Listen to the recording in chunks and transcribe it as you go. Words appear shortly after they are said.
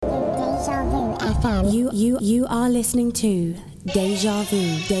You are listening to Deja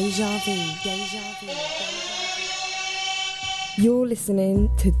Vu. Deja Vu. Deja Vu. You're listening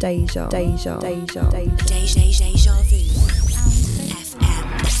to Deja Vu FM.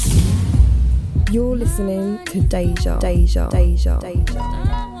 You're listening to Deja. This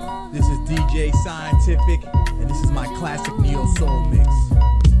is DJ Scientific, and this is my classic neo soul mix.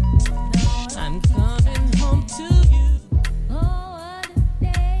 I'm coming home to you. Oh,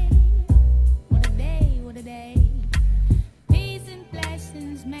 what a day, what a day. Peace and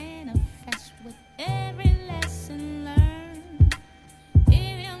blessings manifest with every lesson learned.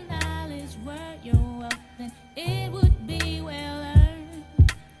 If your knowledge were your wealth, then it would be well earned.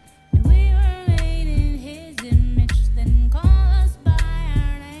 And we were made in his image, then call us by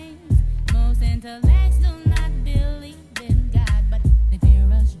our names. Most intellects do not believe in God, but they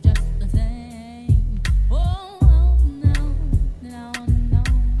fear us just the same. Oh, no, no, no.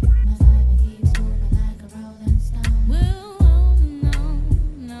 My life keeps moving like a rolling stone. Oh, no,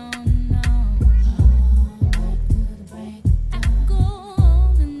 no, no. All night to the break of dawn. I go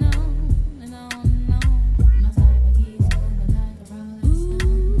on and on and on and on. My life keeps moving like a rolling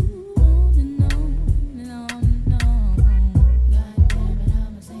stone. On and on and on and on. God damn it,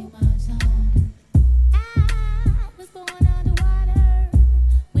 I'ma sing my song. I was born underwater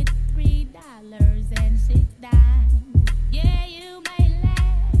with $3.06. Yeah, you may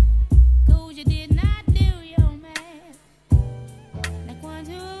laugh, 'cause you did not do your math. Like 1,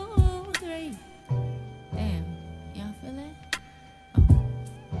 2, 3. Damn, y'all feel it? Oh,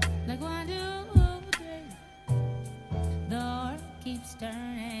 like 1, 2, 3. The earth keeps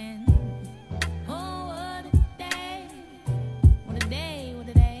turning. Oh, what a day! What a day! What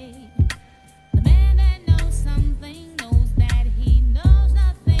a day! The man that knows something knows that he knows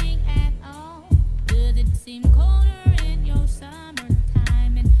nothing at all. Does it seem colder in your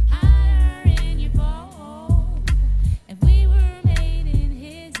summertime and hotter in your fall? If we were made in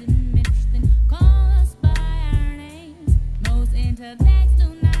his image, then call us by our names. Most intellects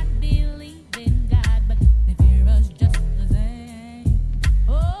do not believe in God, but they fear us just the same.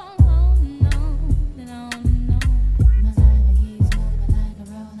 Oh, no, no, no, no. My life keeps moving like a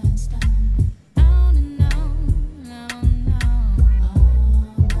rolling stone. On and on, no, no.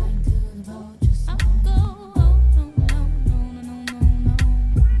 All night to the vulture song. I'll go on, no, no, no, no, no, no.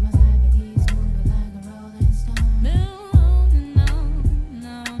 My life keeps moving like a rolling stone. Move on and on,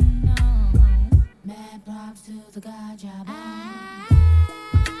 no, no. Mad props to the God job.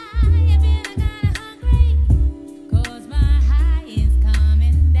 You feeling kinda hungry? 'Cause my high is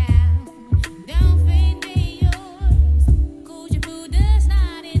coming down. Don't feed me yours, 'cause your food does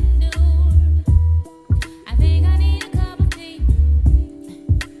not endure. I think I need a cup of tea.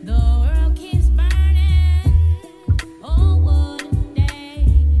 The world keeps burning. Oh, what a day.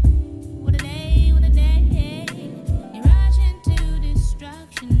 What a day, what a day. You're rushing to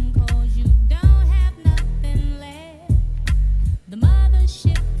destruction 'cause you don't have nothing left. The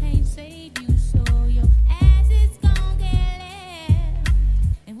mothership can't save you, so your ass is gon' get left.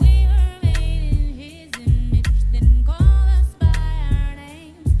 If we were made in his image, then call us by our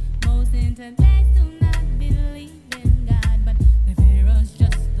names. Most intellects do not believe in God, but they fear us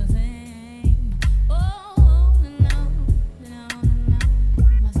just the same. Oh, no, no, no.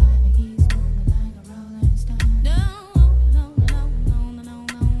 My life keeps moving like a rolling stone. No, no, no, no, no,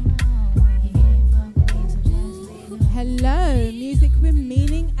 no, no. You can't fuck with me, so just leave it. Hello, music with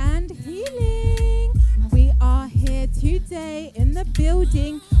meaning and healing. We are here today in the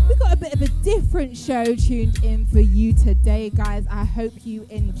building. We got a bit of a different show tuned in for you today, guys. I hope you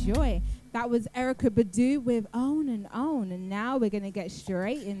enjoy. That was Erykah Badu with On and On, and now we're going to get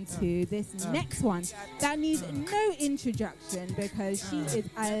straight into this next one that needs no introduction because she is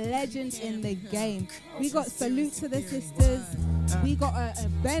a legend in the game. We got Salute to the Sisters. We got an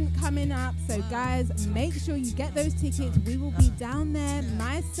event coming up, so guys, make sure you get those tickets. We will be down there,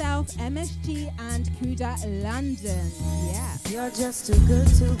 myself, MSG, and Kuda London. Yeah. You're just too good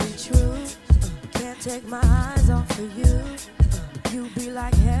to be true. Can't take my eyes off of you. You be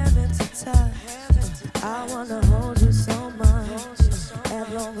like heaven to touch. I wanna hold you so much.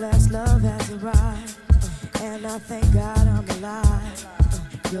 At long last, love has arrived, and I thank God I'm alive.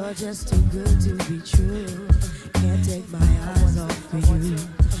 You're just too good to be true. Can't take my eyes off of you.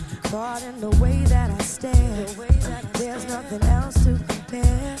 Caught in the way that I stare. There's nothing else to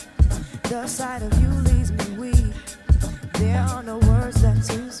compare. The sight of you leaves me weak. There are no words left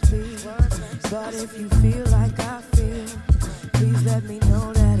to speak. But if you feel like I feel, please let me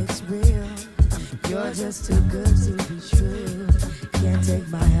know that it's real. You're just too good to be true. Can't take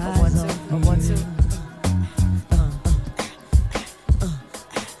my eyes off of you.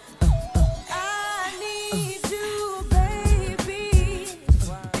 need you, baby.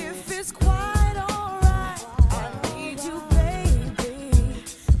 If it's quite alright, I need you, baby,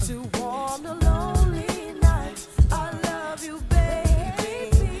 to warm the lonely night. I love you,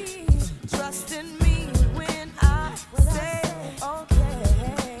 baby. Trust in me when I say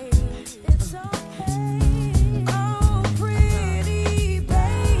okay. It's okay. Oh, pretty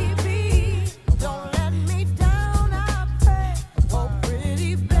baby, don't let me down, I pray. Oh,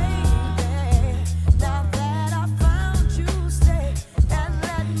 pretty baby, now that I found you, stay and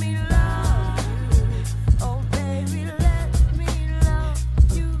let me love you. Oh, baby, let me love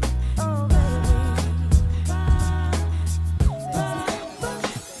you. Oh, baby,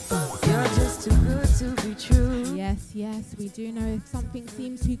 you're just too good to be true. Yes, we do know if something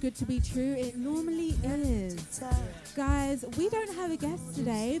seems too good to be true, it normally is. Guys, we don't have a guest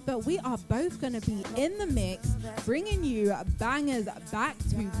today, but we are both going to be in the mix, bringing you bangers back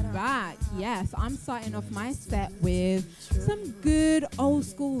to back. Yes, I'm starting off my set with some good old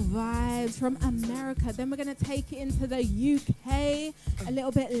school vibes from America. Then we're going to take it into the UK a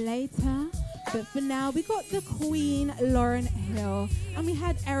little bit later. But for now, we got the Queen, Lauryn Hill, and we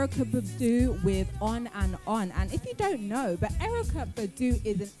had Erykah Badu with On and On. And if you don't know, but Erykah Badu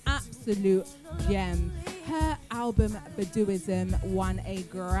is an absolute gem. Her album Baduism won a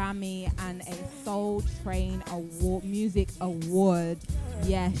Grammy and a Soul Train Award, Music Award.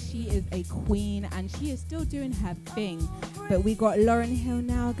 Yeah, she is a queen and she is still doing her thing. But we got Lauryn Hill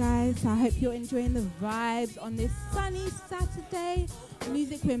now, guys. So I hope you're enjoying the vibes on this sunny Saturday.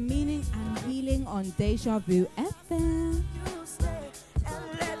 Music with meaning and healing on Deja Vu FM. You stay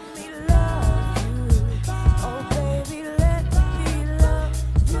and let me love you. Oh, baby, let me love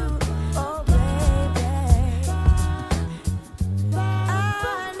you. Oh, baby,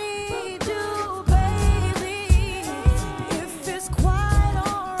 I need you, baby. If it's quite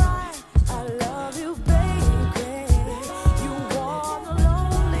alright, I love you, baby. You warm the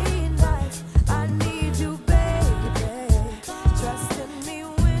lonely nights. I need you, baby. Trust in me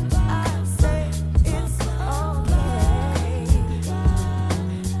when I say it's okay.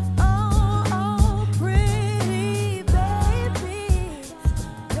 Oh, pretty baby,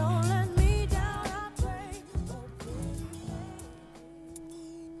 don't let me down, I pray.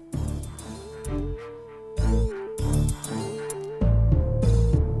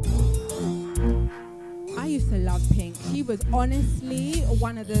 I used to love Pink. She was honestly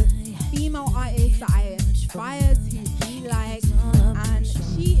one of the female artists that I aspired to be like, and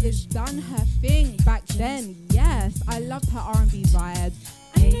she has done her thing back then. Yes, I loved her R&B vibes.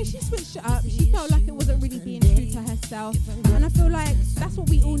 And you know, she switched it up. She felt like it wasn't really being true to herself. And I feel like that's what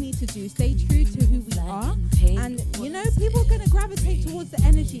we all need to do. Stay true to who we are. And, you know, people are going to gravitate towards the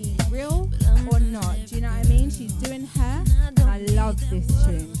energy, real or not. Do you know what I mean? She's doing her. And I love this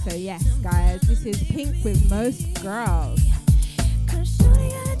tune. So, yes, guys, this is Pink with Most Girls. Cause shorty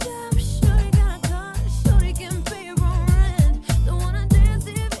got a job, shorty got a car, shorty can pay her own rent. Don't wanna dance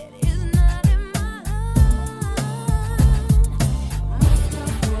if it is not in my line. Most of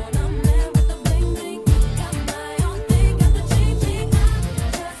when I'm there with the bling bling, got my own thing, got the ching ching. I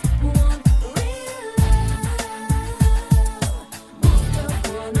just want real love. Most of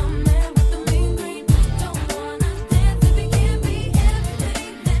when I'm there with the mean green, don't wanna dance if it can't be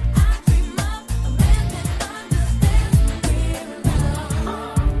everything that I dream of. A man that understands real love.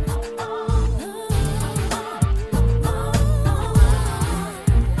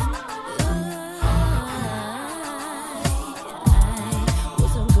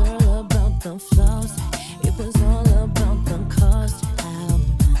 Wasn't girl about the flaws. It was all about the cost. How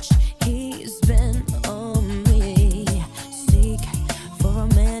much he spent on me. Seek for a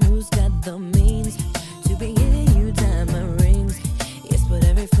man who's got the means to be giving you diamond rings. Yes, what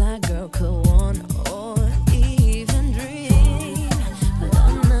every fly girl could want or even dream. But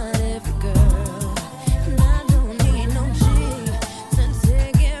I'm not every girl, and I don't need no chick to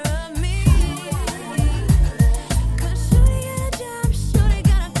take care of me. Cause shorty got a job, shorty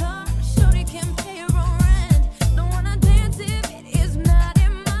got a car, shorty can pay her own rent. Don't wanna dance if it is not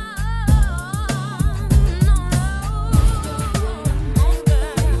in my own. No, no. Most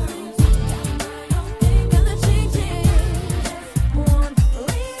girls got the ching ching. Want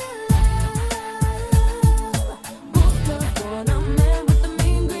real love.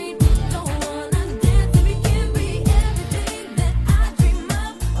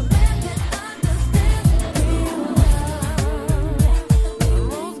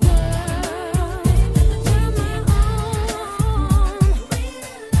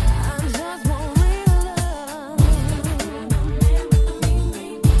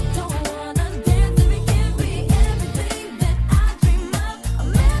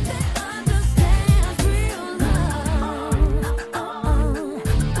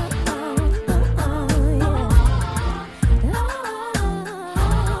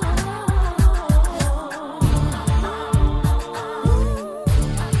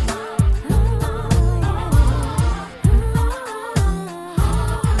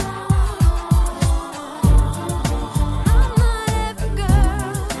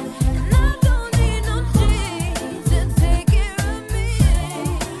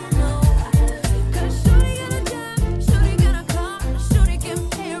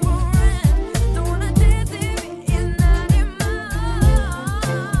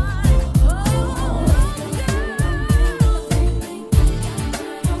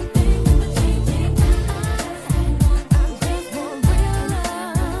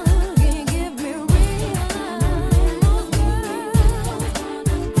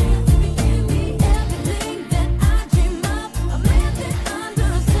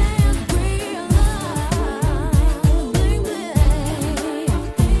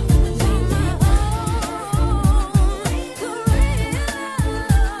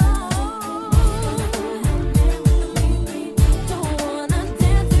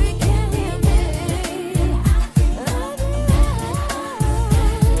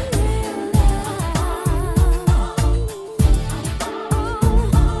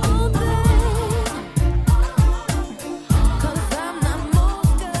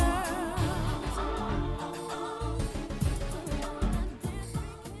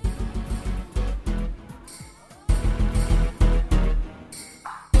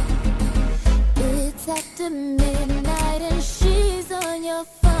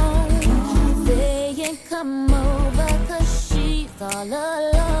 come over 'cause she's all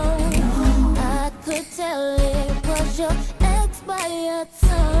alone. I could tell it was your ex by your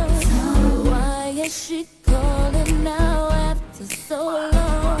tongue. Why is she calling now after so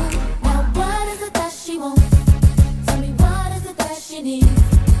long? Now what is it that she wants? Tell me what is it that she needs?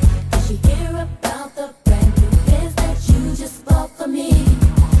 Did she hear about the brand new biz that you just bought for me?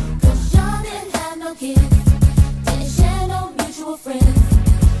 'Cause y'all didn't have no kids, didn't share no mutual friends.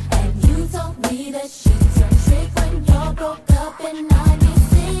 And you told me that she turned trick when y'all broke up in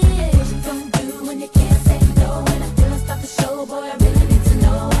 96. What you gonna do when you can't say no? And I feel start to show, boy, I really need to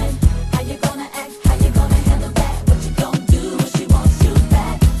know. And how you gonna act, how you gonna handle that? What you gonna do when she wants you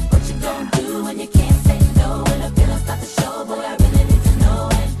back? What you gonna do when you can't say no? And I feel start to show, boy, I really need to know.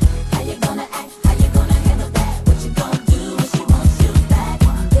 And how you gonna act, how you gonna handle that? What you gonna do when she wants you back?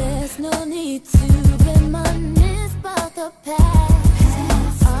 There's no need to reminisce about the past.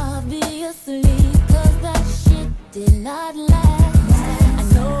 Obviously, 'cause that shit did not last. I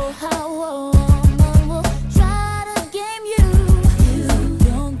know how a woman will try to game you.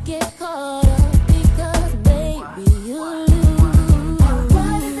 Don't get caught up because, baby, you lose.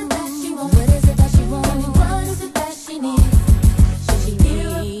 What is it that she wants? What is it that she wants? What is it that she needs? Should she hear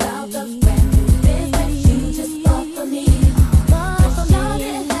about the brand new biz that you just bought for me? 'Cause y'all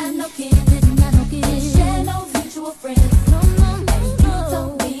didn't have no kids, didn't share no mutual friends. And you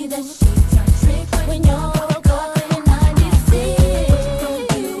told me that she turned trick when y'all broke up in 96. What you gonna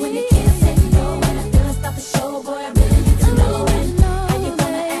do when you can't say no? And I feel start to show, boy, I really need to know. And how you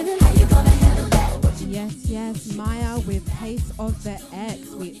gonna act, how you gonna handle that? What you Yes, Maya with Taste of the Ex.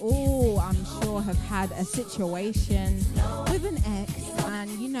 We all, I'm sure, have had a situation with an ex, and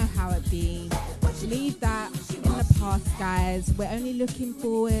you know how it be. Leave that in the past, guys. We're only looking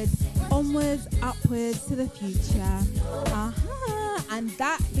forward, onwards, upwards to the future. And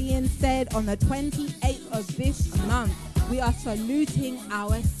that being said, on the 28th of this month, we are saluting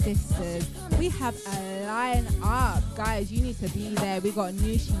our sisters. We have a line up, guys. You need to be there. We got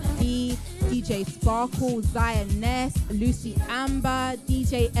Nushi D, DJ Sparkle, Zioness, Lucy Amber,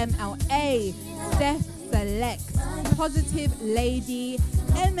 DJ MLA, Steph Select, Positive Lady,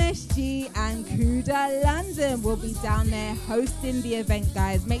 MSG, and Kuda London will be down there hosting the event,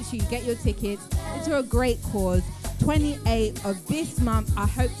 guys. Make sure you get your tickets. It's a great cause. 28th of this month. I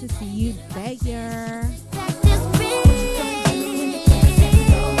hope to see you there.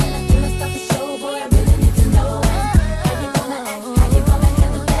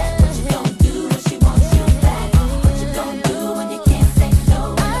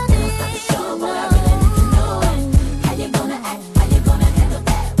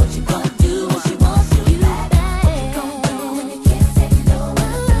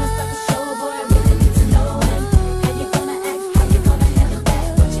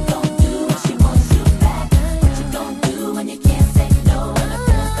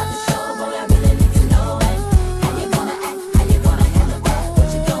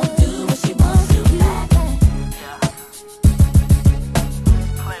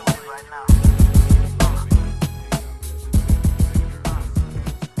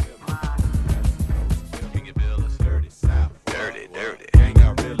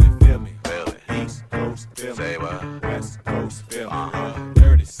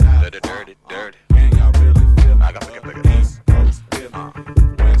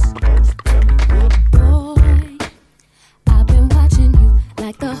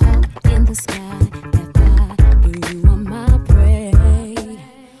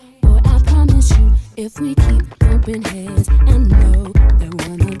 If we keep bumping heads, I know that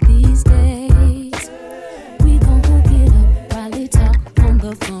one of these days we gon' hook it up, probably talk on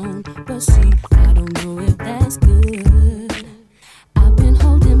the phone. But see, I don't know if that's good. I've been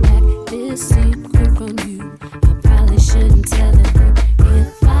holding back this secret from you. I probably shouldn't tell it, but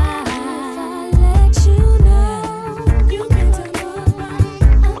if I let you know, you can tell nobody,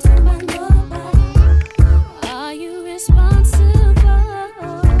 I'll tell my nobody. Are you responsible?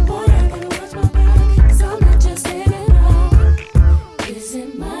 Boy, I gotta watch my back, 'cause I'm not just living right. Is it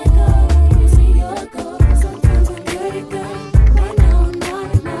my goal? Is it your goal? Sometimes I'm dirty, girl. Right now I'm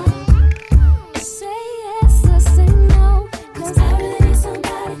not. Say yes or say no, 'cause I really need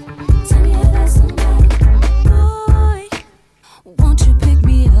somebody. Tell me if that's somebody. Boy, won't you pick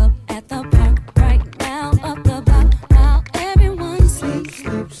me up at the park right now, up the block, while everyone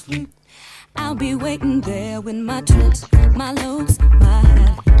sleep. I'll be waiting there with my trips, my loops, my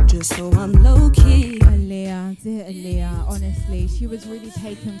hat, just so I'm low key. Aaliyah, dear Aaliyah, honestly, she was really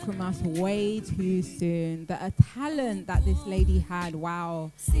taken from us way too soon. The talent that this lady had,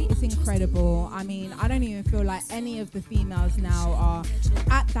 wow, it's incredible. I mean, I don't even feel like any of the females now are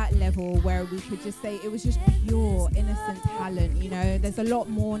at that level where we could just say it was just pure, innocent talent. You know, there's a lot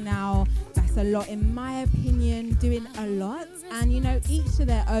more now. That's a lot, in my opinion, doing a lot. And, you know, each to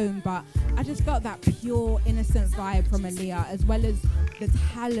their own. But I just got that pure, innocent vibe from Aaliyah, as well as the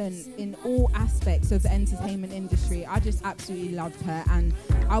talent in all aspects of the entertainment industry. I just absolutely loved her. And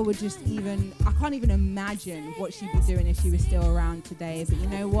I can't even imagine what she'd be doing if she was still around today. But you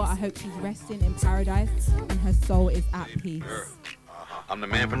know what? I hope she's resting in paradise and her soul is at peace. I'm the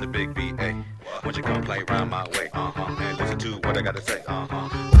man from the big B.A. Won't you come play round my way? And listen to what I gotta say.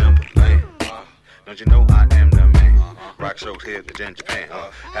 Timberland. Don't you know I am the man? Rock shows here in Japan.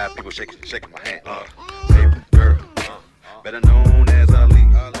 Have people shaking my hand. Baby girl, better known as Ali.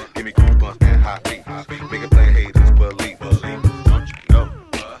 Give me goosebumps and hot feet. Make it play haters believe. Don't you know?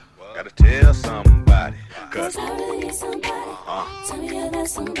 Gotta tell somebody. Cause I really need somebody. Tell me you're that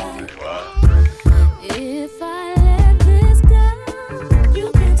somebody. If I let this go,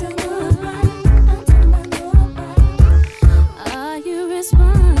 you can't tell nobody. I'm talking about nobody. Are you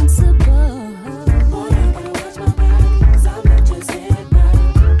responsible? Boy, you better watch my body, 'cause I'm not just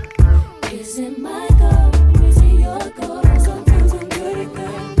anybody. Is it my goal? Is it your goal? Sometimes I'm good at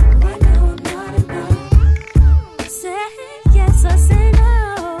that. Right now I'm not enough. Say yes or say no.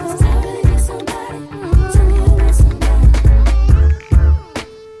 'Cause I really need somebody. Tell me you're that somebody.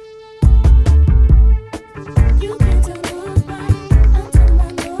 You can't tell nobody. I'm talking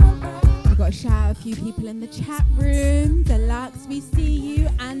about nobody. We've got to shout out a few people in the chat room. Deluxe, we see you.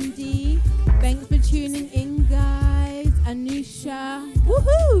 Andy, thanks for tuning in, guys. Anusha,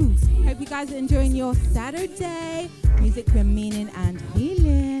 woohoo! Hope you guys are enjoying your Saturday. Music with meaning and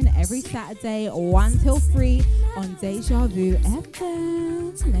healing. Every Saturday, 1 till 3 on Deja Vu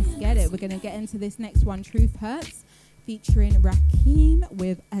FM. Let's get it. We're going to get into this next one, Truth Hurts, featuring Rakim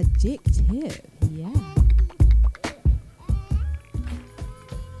with Addictive. Yeah.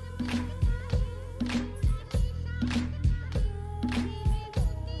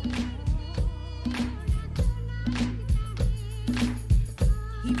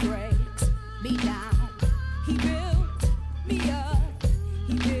 He breaks me down. He builds me up.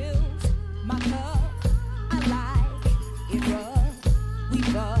 He fills my cup. I like it rough. We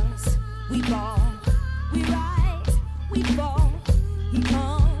bust, we ball, we rise, we fall. He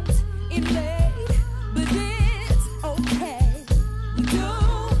comes in late, but it's okay. We do,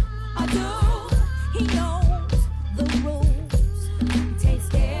 I do. He knows the rules. He takes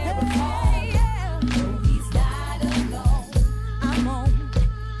care of all. No, he's not alone. I'm on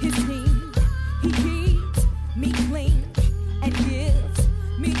his team. He keeps me clean and gives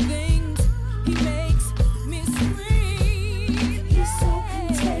me things. He makes me scream. He's so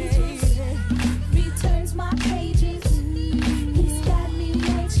contagious. He turns my pages. He's got me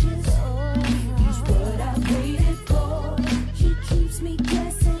anxious. He's what I waited for. He keeps me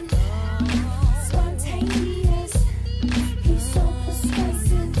guessing. Spontaneous. He's so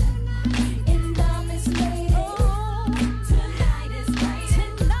persuasive. And I'm his lady. Tonight is great.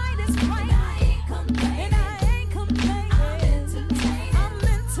 Tonight is great. And I ain't complaining. I'm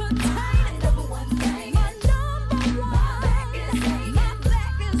entertaining. Number one thing. My number one. My back is aching. My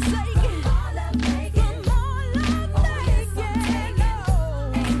back is aching. From all I make it. From all I make it.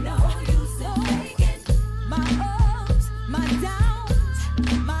 Ain't no use in faking. My ups, my downs,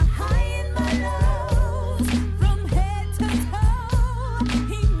 my high and my lows. From head to toe,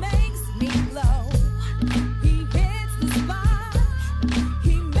 he makes me glow. He hits the spot.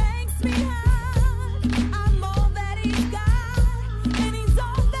 He makes me hot. I'm all that he's got, and he's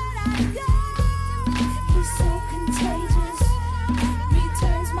all that I got. He's so contagious. He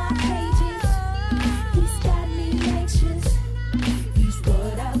turns my pages. He's got me anxious. He's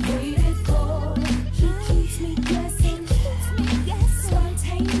what I waited for. He keeps me guessing.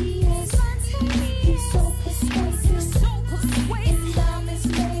 Spontaneous. He's so persuasive. And I'm his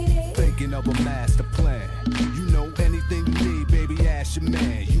lady. Thinking of a master plan. You know anything you need, baby, ask your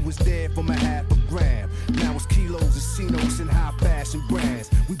man. You was there from a half a gram. Now it's kilos of C-notes and high fashion brands.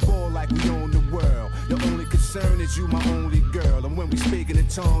 We ball like we own the world. The only concern is you, my only girl. And when we speaking in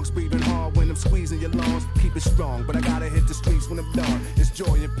tongues, breathing hard when I'm squeezing your lungs. Keep it strong, but I gotta hit the streets when I'm done. It's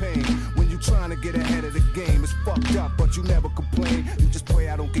joy and pain. When you trying to get ahead of the game, it's fucked up, but you never complain. You just pray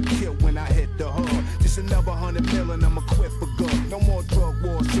I don't get killed when I hit the hood. Just another 100 million, I'ma quit for good. No more drug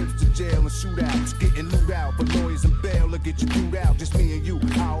wars, trips to jail and shootouts. Getting loot out for lawyers and bail to get you through out. Just me and you,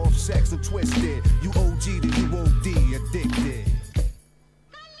 high off sex and twisted. You OG to you OD, addicted.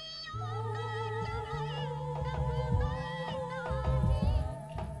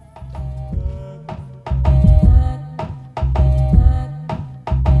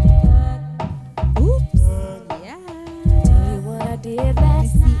 Oops. Yeah. Tell you what I did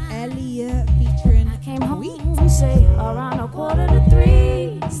last Missy Elliott featuring I came Wheat. home, say around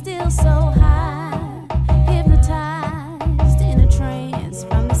 2:45, still so high, hypnotized in a trance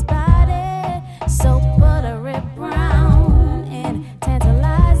from this body, so buttery brown and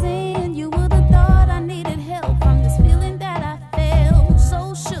tantalizing. You would have thought I needed help from this feeling that I felt.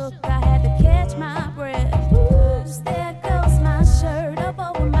 So shook, I had to catch my breath. Oops, there goes my shirt up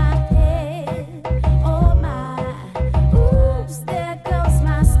over my head. Oh my, oops, there goes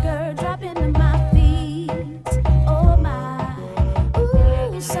my skirt dropping to my feet. Oh my,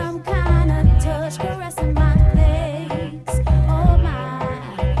 ooh, some kind of touch caressing my legs. Oh my,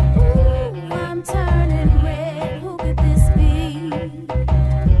 ooh, I'm turning red. Who could this be?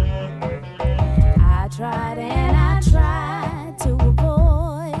 I tried and I tried to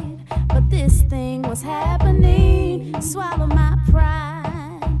avoid, but this thing was happening. Swallow my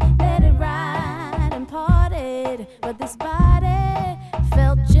pride, let it ride and parted. But this body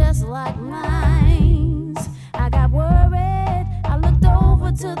felt just like mine. I got worried, I looked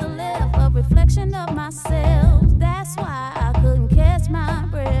over to the left, a reflection of myself. That's why I couldn't catch my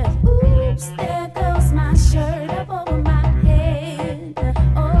breath. Oops, there goes my shirt up over my head.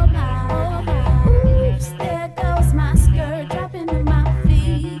 Oh my, oops, there goes my skirt dropping to my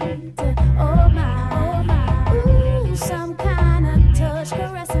feet. Oh my, ooh, some kind of touch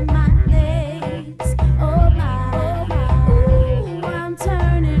caressing my legs. Oh my, ooh, I'm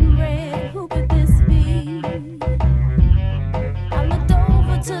turning red. Who could this be? I looked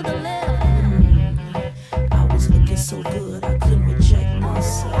over to the left. I was looking so good, I couldn't reject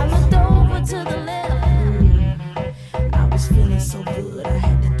myself. I looked over to the left. I was feeling so good, I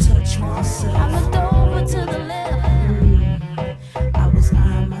had to touch myself. I looked over to the left. I was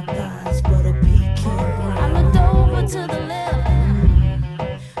eyeing my thighs, but a pecan I brown looked over to the left.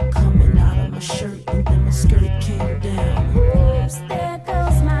 coming out of my shirt, and then my skirt came down. Oops, there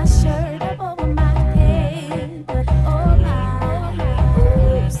goes my shirt up over my head. Oh my,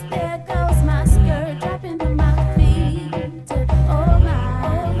 oops, there goes my skirt dropping to my feet. Oh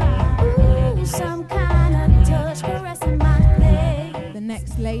my, ooh, some kind of touch caressing my leg. The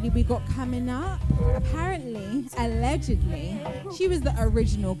next lady we got coming up, apparently, allegedly, she was the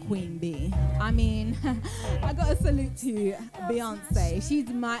original Queen Bee. I mean, I got a salute to Beyonce. She's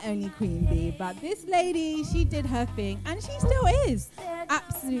my only Queen Bee, but this lady, she did her thing, and she still is.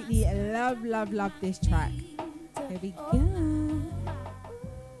 Absolutely love, love, love this track. Here we go.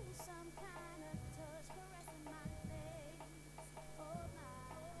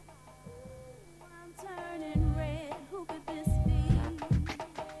 I'm turning red. Who could this be?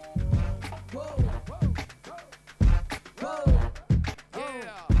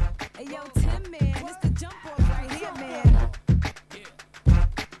 Hey yo, Tim, man, it's the jump off right here, man.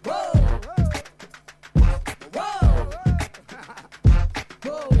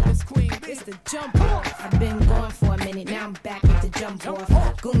 It's the jump off. I've been gone for a minute, now I'm back with the jump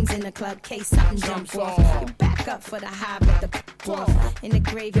off. Goons in the club, case something jump off. You back up for the high, but the off. In the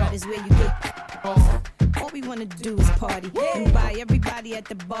graveyard is where you get off. All we wanna do is party and buy everybody at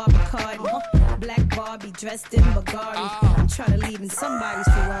the bar Bacardi. Black Barbie dressed in Bulgari. I'm trying to leave in somebody's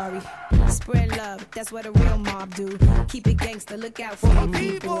Ferrari. Spread love, that's what a real mob do. Keep it gangster, look out for the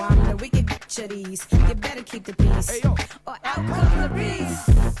people. I'm the wicked bitch of these. You better keep the peace, or out comes the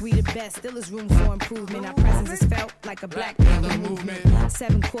beast. We the best, still is room for improvement. Our presence is felt like a black people movement.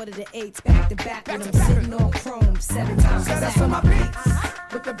 7 quarter to 8, back to back when I'm sitting on chrome 7 times a That's on my beats.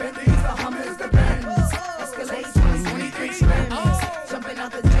 With the Bentleys, the Hummers, the Benz. Escalade 2023 trims. Jumping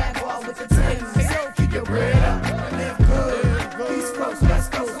out the Jaguar with the Timbs. Keep your bread up and live good. East Coast,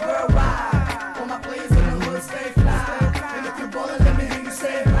 West Coast, worldwide. All my players in the hood stay fly. And if you're ballin', let me hear you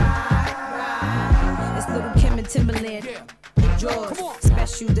say ride. It's Little Kim and Timberland. Jaws,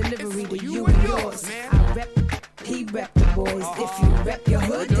 special delivery to you and yours. I rep, he rep the boys. If you rep your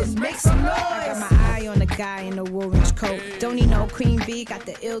hood, then make some noise. I got my eye on the guy in the orange coat. Don't he know Queen Bee got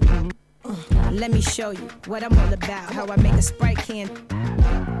the ill? Let me show you what I'm all about. How I make a Sprite can.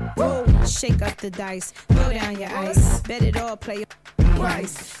 Whoa, shake up the dice, throw down your ice. Bet it all, play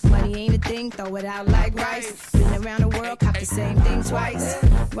price. Money ain't a thing, throw it out like rice. Been around the world, cop the same thing twice.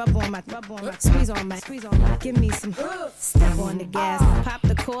 Rub on my, squeeze on my. Give me some, step on the gas. Pop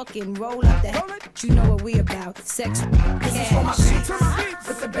the cork and roll up that. You know what we about, sex, cash.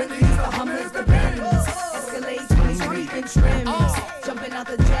 With the Bentleys, the Hummers, the Benz. Escalade 23 inch rims. Jumping out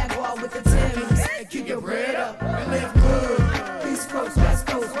the Jaguar with the Timbs. Keep your bread up and live good. East Coast, West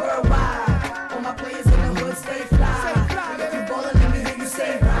Coast, worldwide. All my players in the hood stay fly. And if you ballin', let me hear you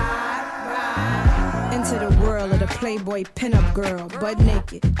say ride, ride. Into the world of the Playboy pinup girl, butt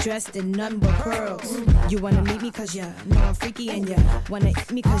naked, dressed in none but pearls. You wanna meet me cause you know I'm freaky, and you wanna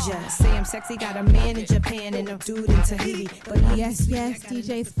eat me cause you say I'm sexy. Got a man in Japan and a dude in Tahiti. But yes,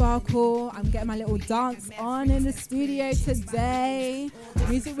 DJ Sparkle, I'm getting my little dance on in the studio today.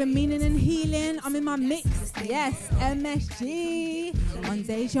 Music with meaning and healing. I'm in my mix. Yes, MSG on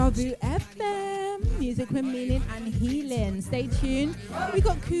Deja Vu FM. Music with meaning and healing. Stay tuned. We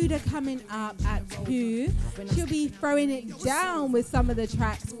got Kuda coming up at 2. She'll be throwing it down with some of the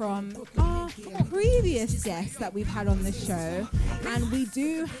tracks from our previous guests that we've had on the show. And we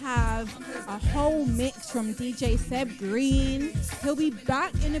do have a whole mix from DJ Seb Green. He'll be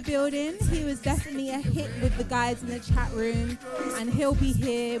back in the building. He was definitely a hit with the guys in the chat room. And he'll be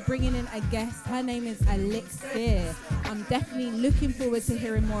here bringing in a guest. Her name is Elixir. I'm definitely looking forward to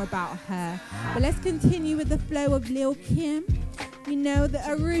hearing more about her. But let's continue with the flow of Lil Kim. You know, the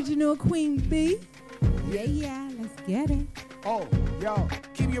original Queen Bee. Yeah, let's get it. Oh, yo,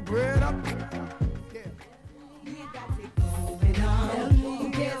 keep your bread up. Yeah. You got it going on.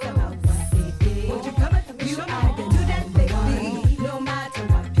 Who cares about what they did? Won't you come and you I can do that, baby. No matter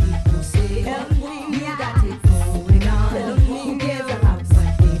what people say. You got it going on. Who cares about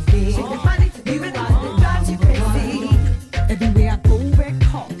what they did? Shake your body to be with us and drive you crazy. Everywhere I go, red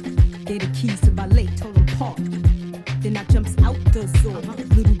car. They the keys to my lake, total park. Then I jumps out the door.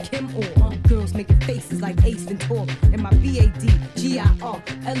 Little Kim or girls making faces like Ace Ventura. And my BADGIR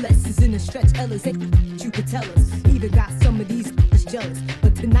LS is in the stretch. L is you could tell us. Even got some of these jealous.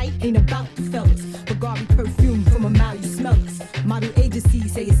 But tonight ain't about the fellas. Bulgari perfume from a mile, you smell us. Model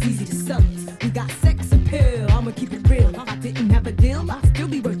agencies say it's easy to sell us. We got sex appeal, I'ma keep it real. If I didn't have a deal, I'd still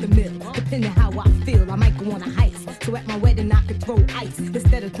be worth a mill. Depending how I feel, I might go on a heist. So at my wedding I could throw ice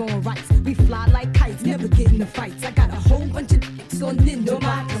instead of throwing rice. We fly like kites, never get in the fights. I got a whole bunch of dicks on Nindo. No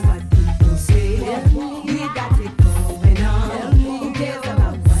matter what people say, we got it going on. Who cares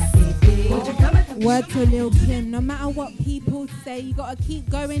about what they did? Won't you come and Word to Lil Kim, no matter what people say, you gotta keep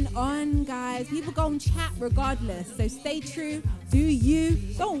going on, guys. People gon' chat regardless, so stay true, do you.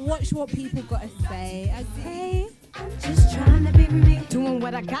 Don't watch what people gotta say, okay? just trying to be me. Doing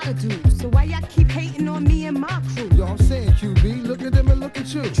what I gotta do. So why y'all keep hating on me and my crew? Yo, I'm saying, QB, look at them and look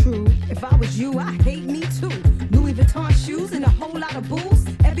at you. True. If I was you, I hate me too. Louis Vuitton shoes and a whole lot of booze.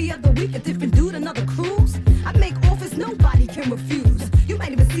 Every other week, a different dude, another cruise. I make offers nobody can refuse. You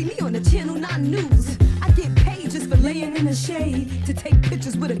might even see me on the Channel 9 News. I get paid just for laying in the shade to take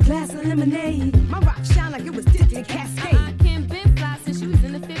pictures with a glass of lemonade. My rock shine like it was dipped in Cascade. I can't been fly since she was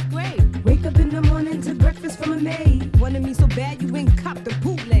in the 5th grade. Wake up in the morning to breakfast from a maid. Wanted me so bad you ain't copped the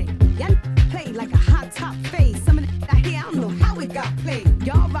bootleg. Y'all play like a hot top fade. Some of that I hear, I don't know how it got played.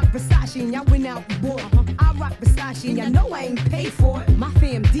 Y'all rock Versace and y'all went out and bought. I rock Versace and y'all know I ain't paid for it. My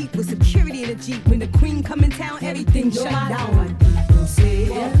fam deep with security in the Jeep. When the queen come in town, everything shut down. What people say,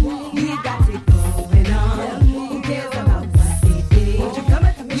 we got it going on. Who cares about what they did? Won't you come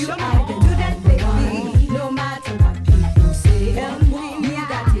and show me how to do that, baby? No matter what people say, we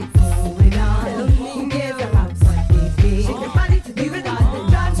got it going on. Who cares about what they did? Shake your body to be with us and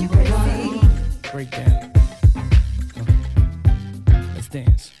drive you crazy. Break down. Let's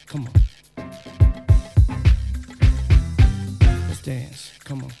dance. Come on. Let's dance.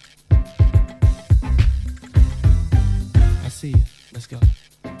 Come on. I see you. Let's go.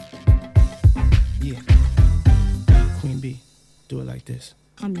 Yeah. Queen B, do it like this.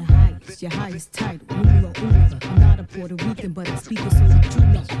 I'm the highest, your highest title. Ula, ula. I'm not a Puerto Rican, but I speak it so you too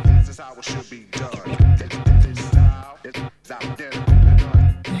know. This is how it should be done. This style is out there.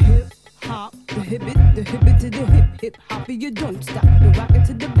 The hip hop, the hibbit to the hip hopper, you don't stop. You rock it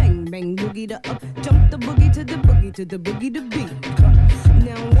to the bang bang, boogie to up, jump the boogie to the boogie to the boogie to beat.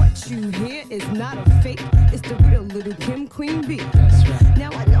 Now what you hear is not a fake, it's the real Little Kim Queen B. That's right.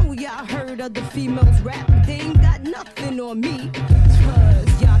 Now I know y'all heard other females rap, but they ain't got nothing on me.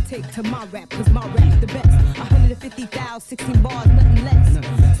 Cause y'all take to my rap, cause my rap's the best. 150,000, 16 bars, nothing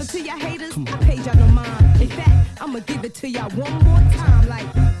less. So to y'all haters, I paid y'all no mind. In fact, I'ma give it to y'all one more time, like.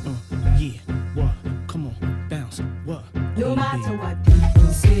 Yeah, what? Come on, bounce, what? No matter what people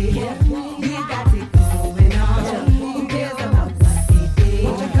say, we got it going on. Who cares about what they did?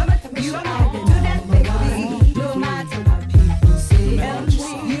 Won't you come and show me how to do that, baby? No matter what people say,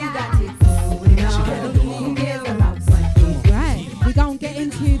 we got it going on. Who cares about what they did? Right, we gon' get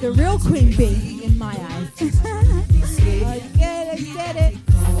into the real Queen Bee in my eyes. Let's get it.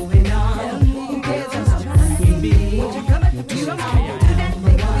 Going on. Who cares about what they did? Won't you come and show me how to do that,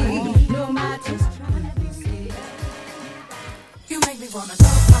 baby? No matter. You make me wanna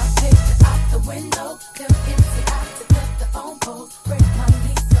throw my picture out the window. Them empty eyes to put the phone pole. Break my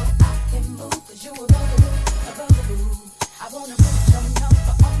knee so I can move. Cause you a bugaboo, a bugaboo.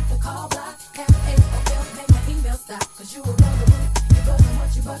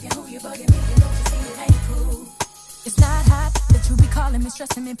 bugging, who you bugging me, you don't you see it ain't cool. It's not hot that you be calling me,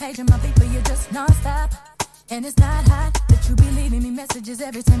 stressing me, paging my beat, but you're just non-stop. And it's not hot that you be leaving me messages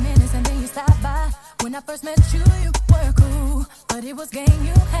every 10 minutes and then you stop by. When I first met you, you were cool, but it was game,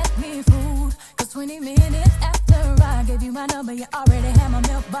 you had me fooled. Cause 20 minutes after I gave you my number, you already had my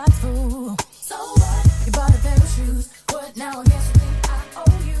mailbox full. So what? You bought a pair of shoes, but now I guess you think I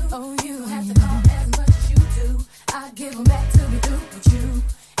owe you. Oh, you don't have to call as much as you do. I give them back to be through with you.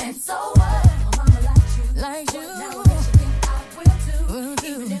 And so what? My mama likes you. Like you. Now I guess you think I will too.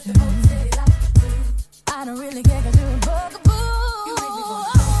 Even if the folks said it like you do. I don't really care cause you're a bugaboo. You make me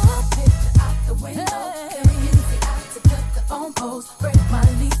wanna throw my picture out the window. Tell me easy out to cut the phone post. Break my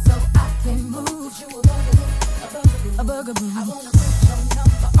lease so I can move. You a bugaboo, a bugaboo, a bugaboo. I wanna put your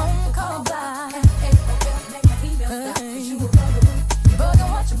number on call by. Hey, make my email stop cause you a bugaboo. You bugging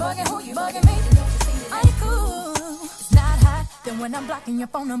what you bugging, who you bugging me? I ain't cool. It's not hot that when I'm blocking your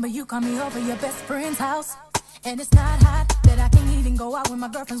phone number you call me over your best friend's house. And it's not hot that I can't even go out with my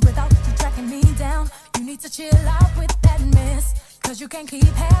girlfriends without you tracking me down. You need to chill out with that mess, cause you can't keep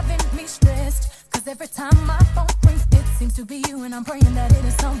having me stressed. Cause every time my phone rings, it seems to be you, and I'm praying that it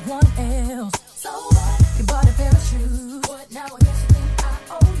is someone else. So what? You bought a pair of shoes, but now I guess you think I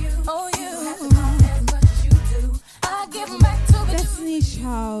owe you. Oh, you have to call as much as you do. I give them back to me. Destiny's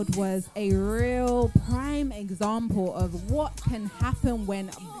Child was a real prime example of what can happen when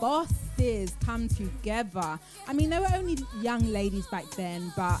bosses come together. I mean, they were only young ladies back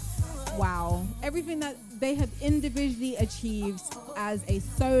then, but wow, everything that they have individually achieved as a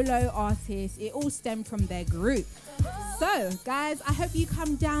solo artist, it all stemmed from their group. So, guys, I hope you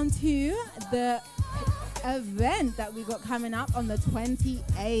come down to the event that we got coming up on the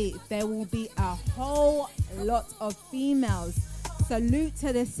 28th. There will be a whole lot of females. Salute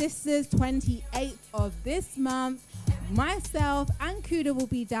to the sisters. 28th of this month. Myself and Kuda will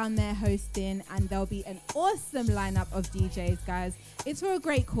be down there hosting, and there'll be an awesome lineup of DJs, guys. It's for a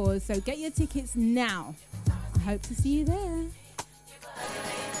great cause, so get your tickets now. I hope to see you there.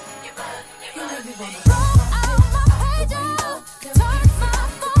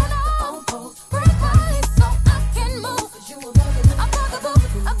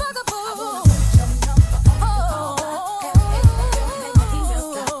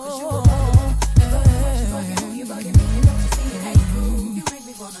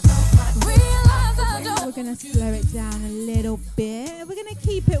 We're gonna slow it down a little bit. We're gonna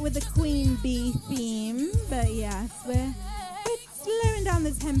keep it with the Queen Bee theme, but yes, we're slowing down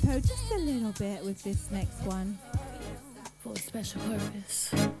the tempo just a little bit with this next one. For a special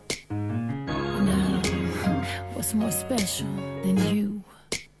purpose. Now, what's more special than you?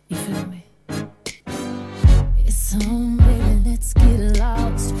 You feel me? It's on, baby, let's get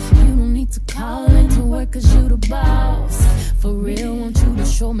lost. You don't need to call into work cause you the boss. For real, want you to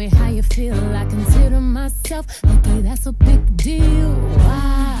show me how you feel. I consider myself lucky, that's a big deal.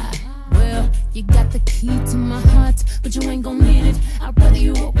 Why? Well, you got the key to my heart, but you ain't gon' need it. I'd rather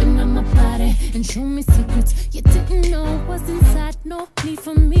you open up my body and show me secrets you didn't know was inside. No need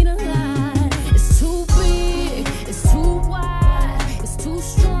for me to lie. It's too big, it's too wide, it's too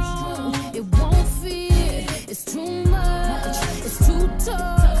strong, it won't fit. It's too much, it's too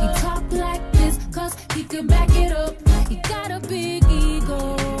tough. He talk like this cause he could back it up. He got a big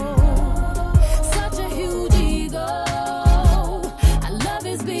ego, such a huge ego. I love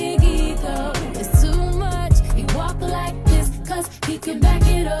his big ego. It's too much, he walk like this cause he can back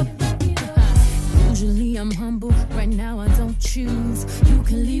it up. Usually I'm humble, right now I don't choose. You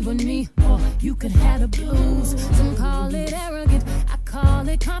can leave with me or you could have the blues. Some call it arrogant, I call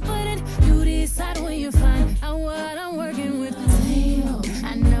it confident. You decide when you find out what I'm working with. Damn,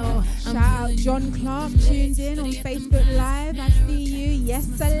 I know. Shout out John Clark, tuned in on Facebook Live. I see you. Yes,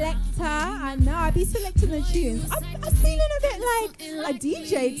 selector. I know, I be selecting the tunes. I'm feeling a bit like a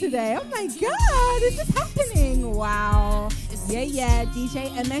DJ today. Oh my God, is this happening? Wow. Yeah, DJ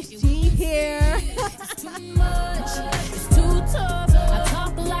MSG here. It's too much, it's too tough. I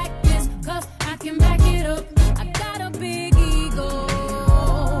talk like this cause I can back it up. I got a big ego,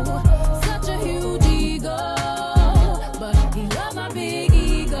 such a huge ego, but he love my big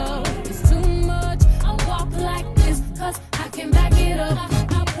ego. It's too much, I walk like this cause I can back it up.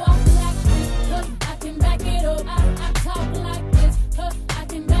 I walk like this cause I can back it up. I talk like this cause I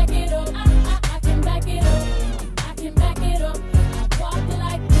can back it up. I can back it up. I can back it up. I walk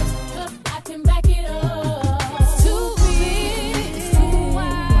like this cause I can back it up. It's too big, it's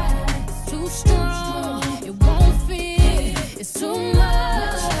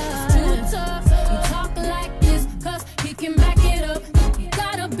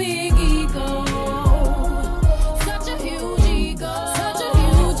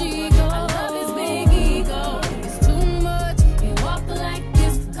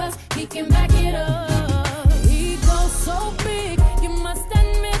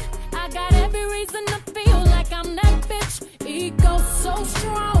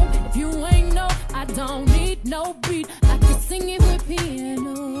no beat. I can sing it with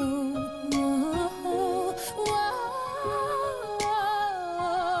piano.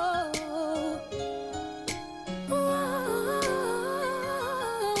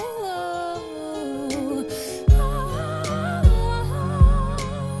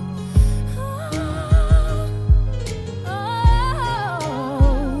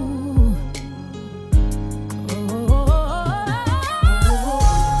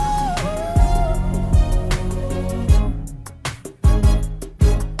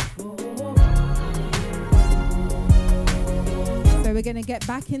 We're gonna get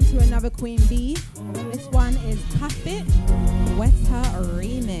back into another Queen Bee. This one is Cuff It, Weta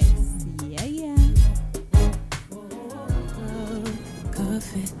remix. Yeah, yeah.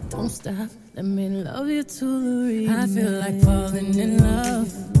 Cuff it, don't stop. Let me love you to the remix. I feel like falling in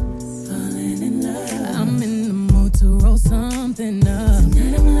love. Falling in love. I'm in the mood to roll something up.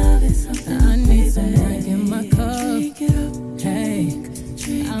 Tonight I'm loving something. I need some drink in my cup. Drink it up. Hey,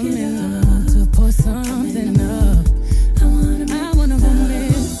 I'm in the mood to pour something up. I wanna go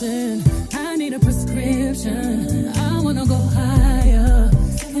missing. I need a prescription. I wanna go higher.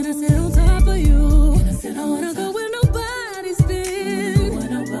 Can I sit on top of you? I wanna go where nobody's been.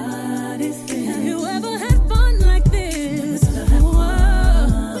 Have you ever had fun like this? We're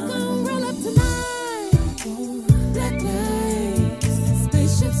gonna roll up tonight. Black lights,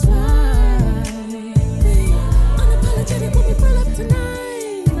 spaceships fly. Unapologetic when we roll up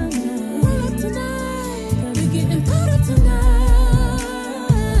tonight. Roll up tonight. We're getting powder tonight.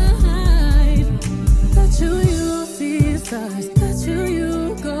 You see stars, that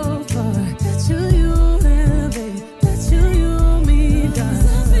you go far, that you elevate, that you meet us.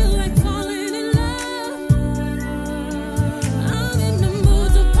 I feel like falling in love. I'm in the mood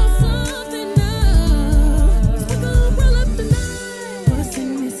to pop something up. We're gonna roll up the night.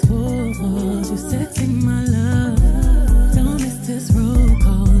 Busting these walls, you sexy my love. Don't miss this roll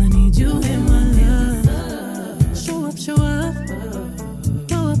call, I need you in my love. Show up, show up.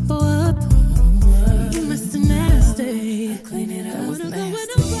 Blow up, blow up. Clean it up. I wanna go where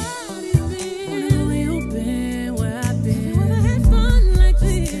nobody's been. Wanna where you've been, where I've been. Wanna have fun like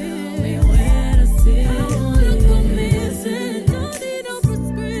this. Tell me where to sit. I wanna go missing. Don't need no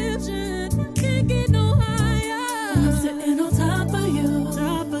prescription. Can't get no higher. I'm sitting on top of you.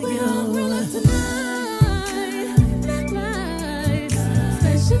 We're gonna roll up tonight. Black lights,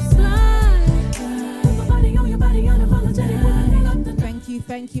 spaceships fly. Put my body on your body, unapologetic.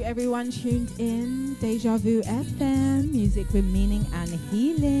 Thank you everyone tuned in. Deja Vu FM, music with meaning and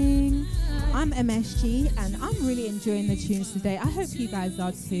healing. I'm MSG and I'm really enjoying the tunes today. I hope you guys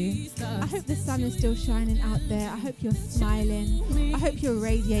are too. I hope the sun is still shining out there. I hope you're smiling. I hope you're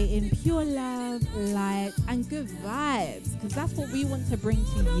radiating pure love, light and good vibes, because that's what we want to bring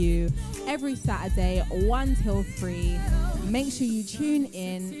to you every Saturday 1 till 3. Make sure you tune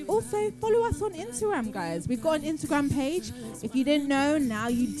in. Also follow us on Instagram, guys. We've got an Instagram page. If you didn't know, now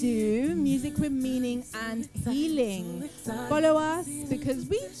you do. Music with meaning and healing. Follow us because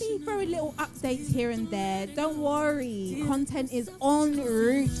we throw little updates here and there. Don't worry. Content is en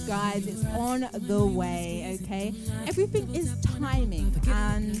route, guys. It's on the way, okay? Everything is timing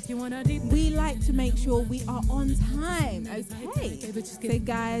and we like to make sure we are on time, okay? So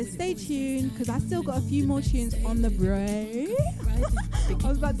guys, stay tuned because I still got a few more tunes on the break. I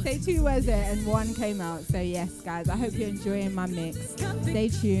was about to say 2 words there and 1 came out. So yes, guys, I hope you're enjoying my mix. Stay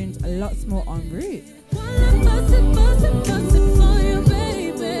tuned, lots more en route.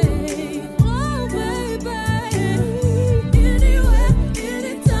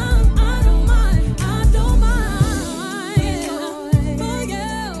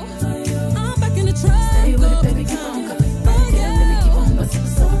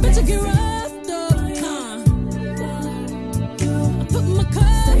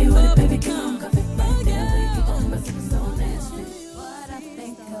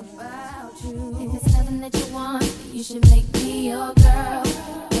 You should make me your girl,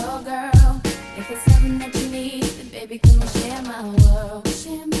 your girl. If it's something that you need, then baby, come and share my world,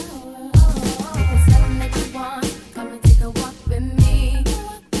 share my world. If it's something that you want, come and take a walk with me,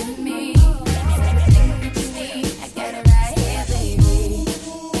 with me. If it's everything that you need, I got it right here, baby.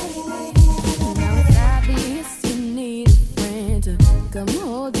 Now it's obvious you need a friend to come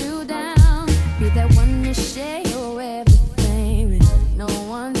hold you down, be that one to share your everything when no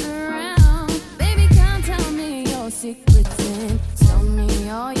one's around. Baby, come tell me your secrets and tell me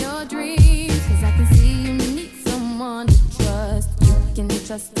all your dreams, 'cause I can see you need someone to trust. You can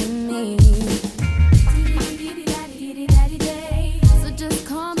trust in me. So just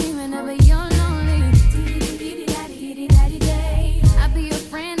call me whenever you're lonely. I'll be your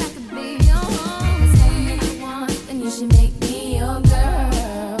friend, I could be your home.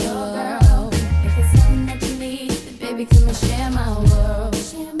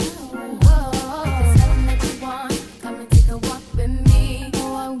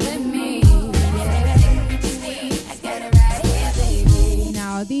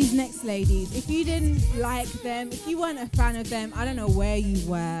 ladies. If you didn't like them, if you weren't a fan of them, I don't know where you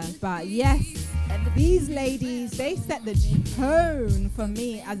were. But yes, these ladies, they set the tone for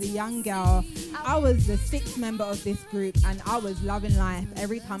me as a young girl. I was the 6th member of this group and I was loving life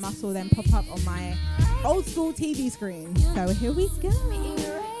every time I saw them pop up on my old school TV screen. So here we go.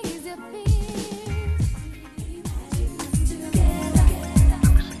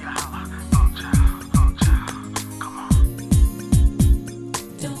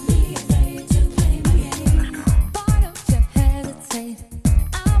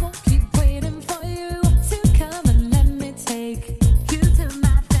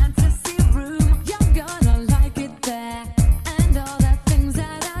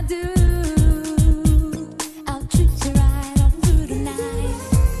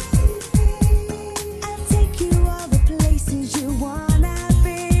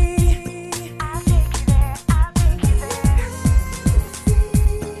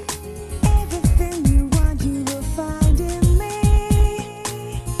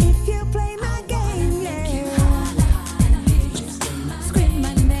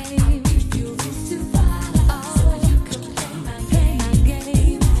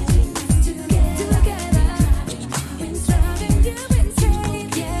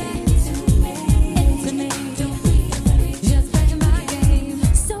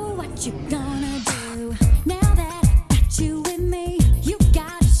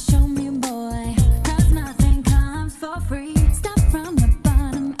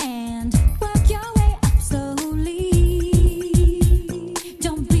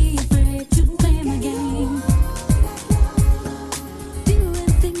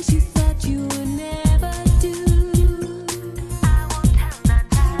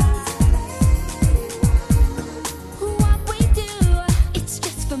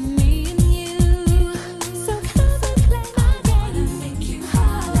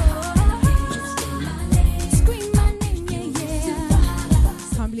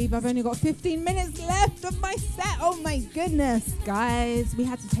 I've only got 15 minutes left of my set. Oh my goodness, guys. We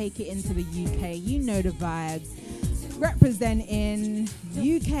had to take it into the UK. You know the vibes. Representing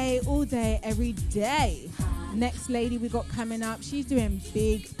UK all day, every day. Next lady we got coming up, she's doing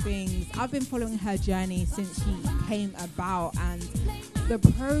big things. I've been following her journey since she came about, and the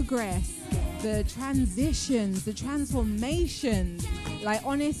progress, the transitions, the transformations, like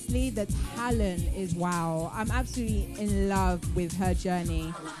honestly, the talent is wow. I'm absolutely in love with her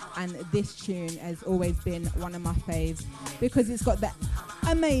journey, and this tune has always been one of my faves because it's got the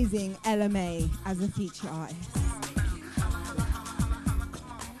amazing LMA as a feature artist.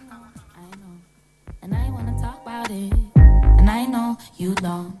 And I wanna talk about it, and I know you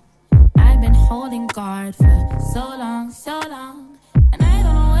don't. I've been holding guard for so long, and I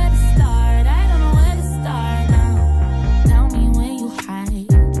don't know where to start, now. Tell me where you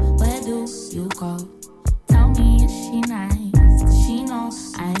hide, where do you go? Tell me, is she nice? Does she know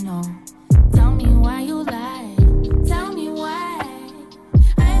I know? Tell me why you lie, tell me why.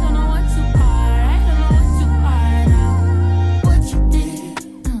 I don't know what you are now. What you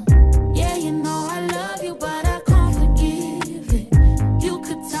did, yeah, you know I love you, but I can't forgive it. You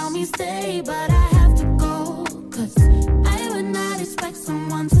could tell me stay, but I have to go, 'cause I would not expect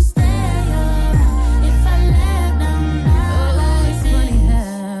someone to stay around if I let them know. Oh, it's funny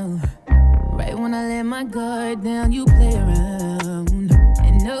how right when I let my guard down, you play around.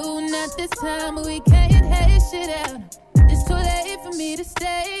 And no, not this time, but we can't hate shit out. It's too late for me to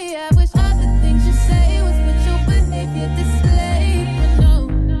stay. I wish all the things you say was what your behavior displayed, but no,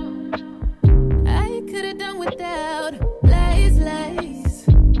 I could've done without lies.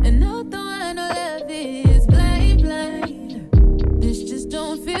 And although I know love is blind, this just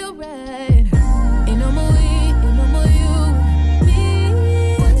don't feel right. Ain't no more we, ain't no more you, me.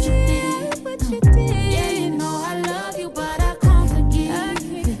 What you did, yeah, you know I love you, but I can't forgive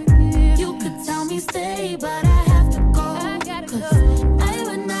it. You could tell me stay, but I have to go, 'cause I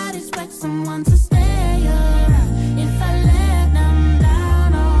would not expect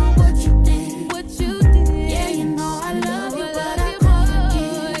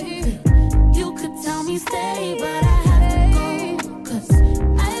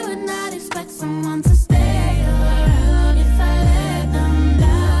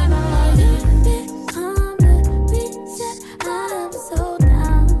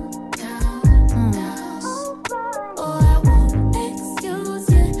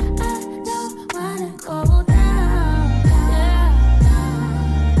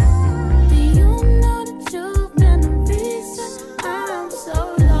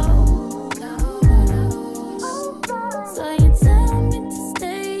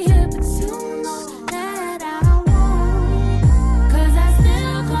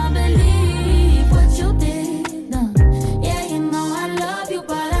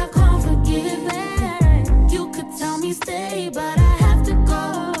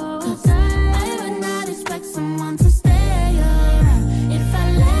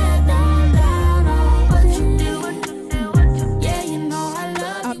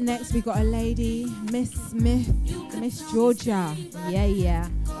Alice Smith, Miss Georgia. Yeah.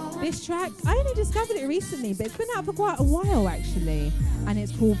 This track, I only discovered it recently, but it's been out for quite a while actually. And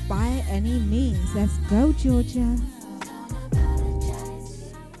it's called By Any Means. Let's go, Georgia.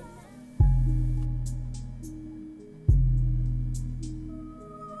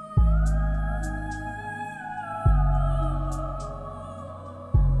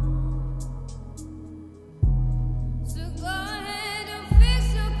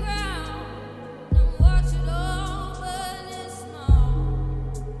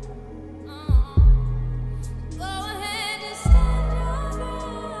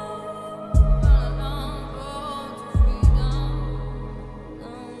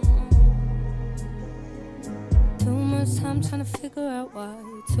 Trying to figure out why.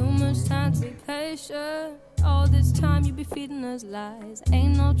 Too much time to be patient. All this time you be feeding us lies.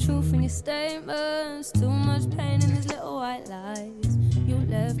 Ain't no truth in your statements. Too much pain in these little white lies you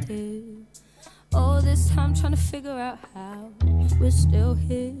left here. All this time trying to figure out how we're still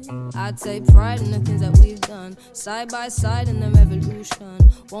here. I take pride in the things that we've done, side by side in the revolution.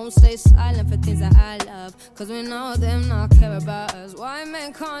 Won't stay silent for things that I love, cause we know them not care about us. Why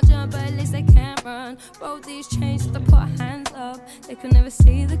men can't jump, but at least they can't run. Broke these chains just to put our hands up. They could never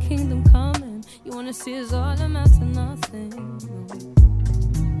see the kingdom coming. You wanna see us all amount to nothing.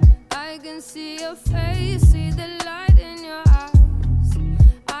 I can see your face, see the light in your eyes.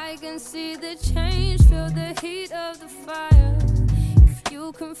 I can see the change, feel the heat of the fire. If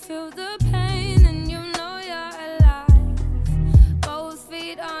you can feel the pain, then you know you're alive. Both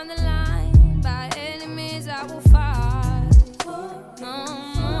feet on the line, by any means I will fight. No,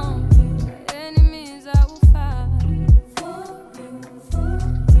 by any means I will fight.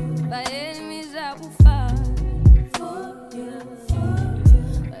 By any means I will fight.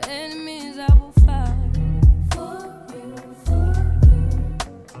 By any means I will fight.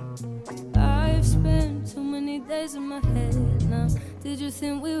 I've spent too many days in my head now. Did you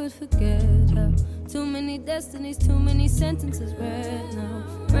think we would forget how? Too many destinies, too many sentences read now.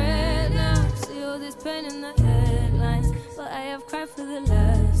 Read now, see all this pain in the headlines. But I have cried for the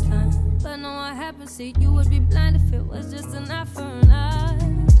last time. But no, I haven't seen you would be blind if it was just an eye for an eye.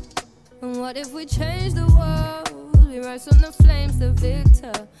 And what if we change the world? We rise from the flames, the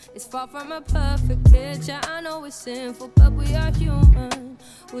victor. It's far from a perfect picture. I know it's sinful, but we are human.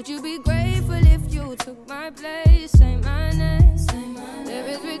 Would you be grateful if you took my place? Say my name. There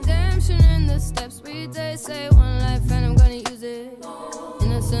is redemption in the steps we take. Say one life and I'm gonna use it.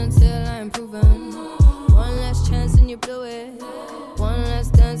 Innocent till I'm proven. One last chance and you blew it. One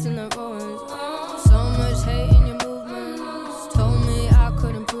last dance in the ruins. So much hate in your movements. Told me I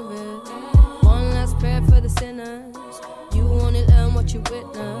couldn't prove it. One last prayer for the sinners. You only learn what you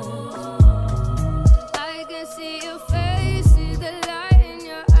witness. I can see your face, see the light in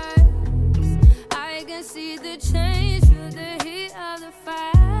your eyes. I can see the change, feel the heat of the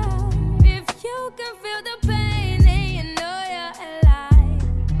fire. If you can feel the pain, then you know you're alive.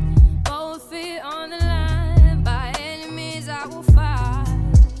 Both feet on the line, by any means I will fight.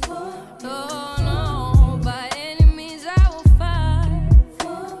 Oh no, by any means I will fight.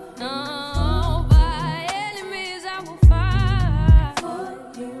 No, by any means I will fight. By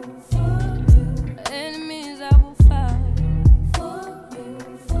any means I will fight.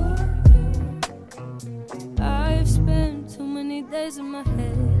 I've spent too many days in my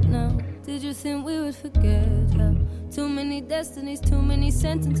head now. Did you think we would forget how? Too many destinies, too many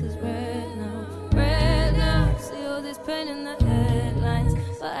sentences read now. Read now, see all this pain in the headlines.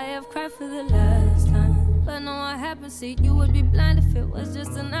 But I have cried for the last time. But no, I haven't seen you would be blind if it was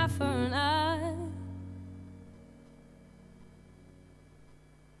just an eye for an eye.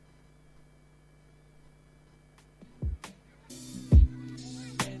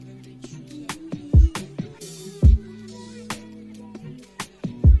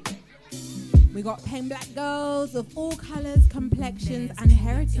 We got plain black girls of all colours, complexions and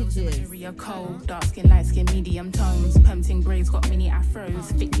heritages. Area cold, dark skin, light skin, medium tones. Pumping braids, got mini afros.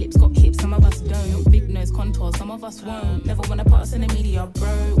 Thick lips, got hips, some of us don't. Big nose contours, some of us won't. Never wanna put us in the media,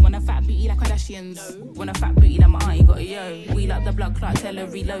 bro. Want a fat booty like Kardashians. Want a fat booty like my auntie got a yo. We like the blood clot, tell her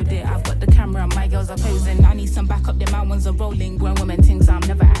reload it. I've got the camera, my girls are posing. I need some backup, then my ones are rolling. Grown women things, I'm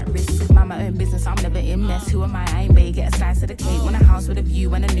never at risk. Mind my own business, I'm never in mess. Who am I? I ain't bae, get a slice of the cake. Want a house with a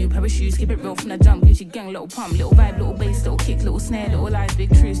view and a new pair of shoes. Keep it real from the jump, Gucci gang, little pump, little vibe, little bass, little kick, little snare, little lies, big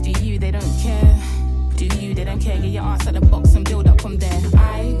truths. Do you, they don't care. Do you, they don't care. Get your ass at the box and build up from there.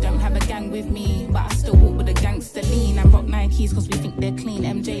 I don't have a gang with me, but I still walk with a gangster lean. And rock Nikes cause we think they're clean.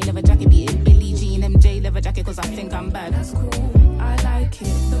 MJ leather jacket beating Billie Jean. MJ leather jacket cause I think I'm bad. That's cool, I like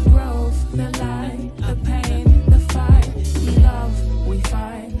it. The growth, the light, the pain, the fight. We love, we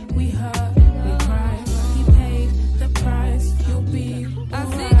fight, we hurt, we cry.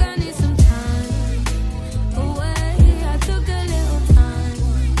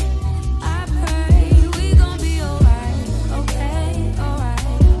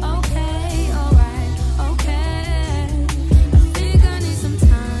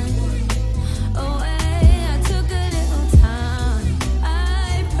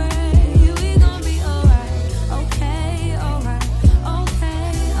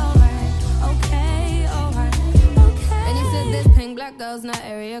 girls, not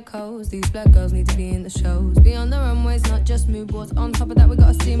area codes. These black girls need to be in the shows. Be on the runways, not just mood boards. On top of that, we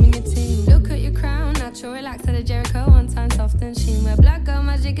got a steam in your team. Look at your crown, natural, relax at a Jericho. One time soft and sheen. Where black girl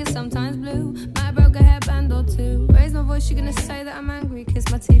magic is sometimes blue. Might broke a hairband or two. Raise my voice, you're gonna say that I'm angry.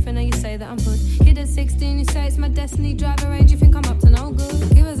 Kiss my teeth, and now you say that I'm hood. Kid at 16, you say it's my destiny. Drive a range, you think I'm up to no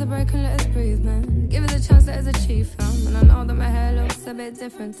good. Give us a break and let us breathe, man. Give us a chance, let us achieve, fam. And I know that my hair looks a bit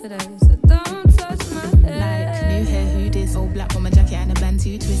different today, so don't touch my hair. Like, new hair, who this? Old black bomber jacket and a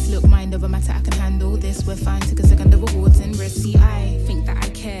bantu twist. Look, mind over matter, I can handle this. We're fine, took a second of awards and risk. See, I think that I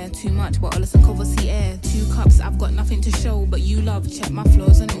care too much, but all of some cover see air. 2 cups, I've got nothing to show, but you love, check my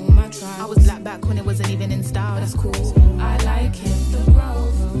flaws and all my trials. I was black back when it wasn't even in style, that's cool. I like it, the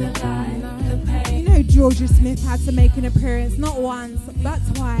growth, the line, the pain. You know Georgia Smith had to make an appearance, not once, but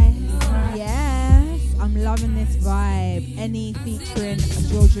twice. Yes, I'm loving this vibe. Any featuring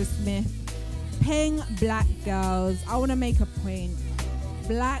Georgia Smith. Paying black girls, I want to make a point.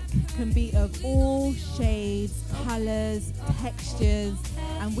 Black can be of all shades, colours, textures,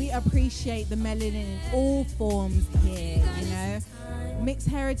 and we appreciate the melanin in all forms here, you know. Mixed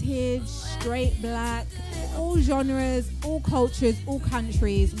heritage, straight black, all genres, all cultures, all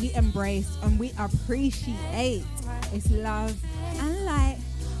countries, we embrace and we appreciate. It's love and light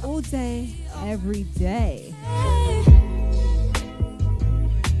all day, every day.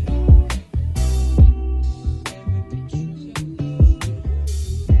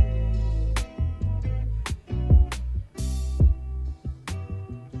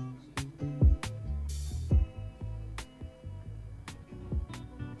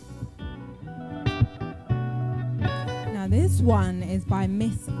 This one is by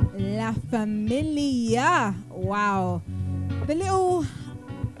Miss La Familia. Wow. The little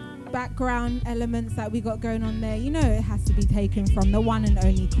background elements that we got going on there, you know it has to be taken from the one and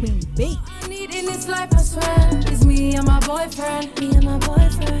only Queen B. I need in this life, I swear, it's me and my boyfriend. Me and my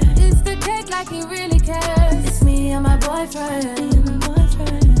boyfriend. It's the cake like he really cares. It's me and my boyfriend. Me and my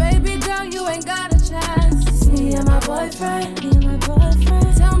boyfriend. Baby girl, you ain't got a chance. It's me and my boyfriend. Me and my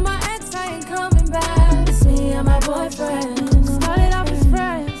boyfriend. Tell my ex I ain't coming back. It's me and my boyfriend. Started off as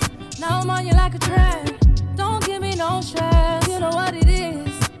friends, now I'm on you like a trend. Don't give me no stress, you know what it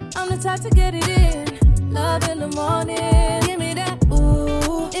is. I'm the type to get it in. Love in the morning, give me that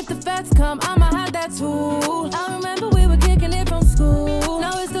ooh. If the feds come, I'ma have that too. I remember we were kicking it from school.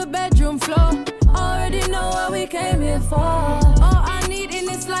 Now it's the bedroom floor. Already know what we came here for. All I need in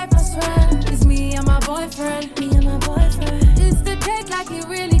this life, I swear, is me and my boyfriend. Me and my boyfriend. It's the cake like he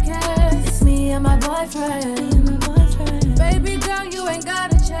really cares. It's me and my boyfriend. Me and my boyfriend. Baby girl, you ain't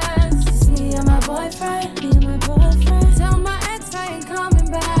got a chance. It's me and my boyfriend. Me and my boyfriend. Tell my ex I ain't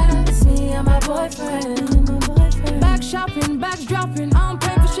coming back. It's me and my boyfriend. Me and my boyfriend. Back shopping, back dropping. I don't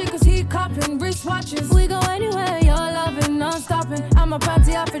pay for shit cause he copping. Wrist watches. We go anywhere, you're loving, non-stopping. I'm a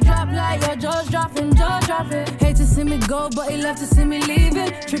party off a drop like your jaw's dropping, jaw dropping. Hate to see me go, but he love to see me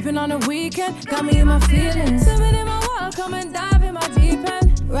leaving. Tripping on the weekend, got me in my feelings. Swimming in my world, come and dive in my deep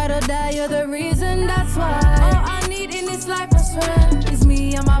end. Ride or die, you're the reason, that's why. All I need in this life, I swear, is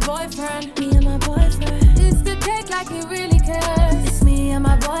me and my boyfriend. Me and my boyfriend. It's the cake like he really cares. It's me and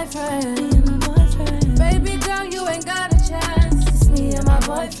my boyfriend. Me and my boyfriend. Baby girl, you ain't got a chance. It's me and my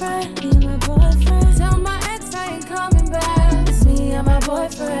boyfriend. Me and my boyfriend. Tell my ex I ain't coming back. It's me and my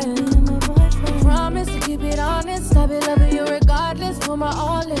boyfriend. Me and my boyfriend. Promise to keep it honest. I'll be loving you regardless. Put my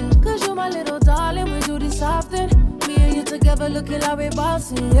all in. Cause you're my little darling. We do this often. Me and you together looking like we're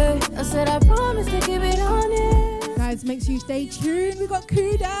bossing, yeah. I said I promise to keep it honest. Guys, make sure you stay tuned. We got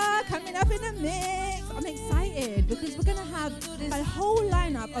Kuda coming up in the mix. I'm excited because we're gonna have a whole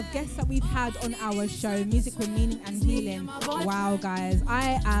lineup of guests that we've had on our show, Music with Meaning and Healing. Wow, guys,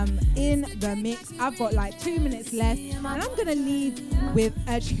 I am in the mix. I've got like 2 minutes left, and I'm gonna leave with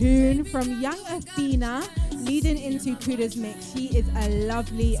a tune from Young Athena leading into Kuda's mix. She is a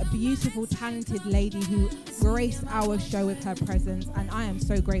lovely, beautiful, talented lady who graced our show with her presence, and I am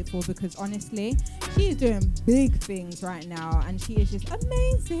so grateful because honestly, she is doing big things right now, and she is just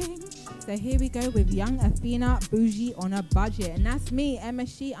amazing. So here we go with Young Athena, Bougie on a Budget, and that's me,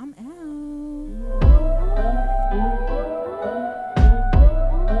 MSG. I'm out.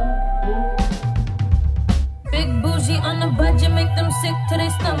 Big bougie on a budget, make them sick to their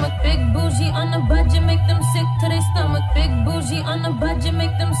stomach. Big bougie on a budget, make them sick to their stomach. Big bougie on a budget,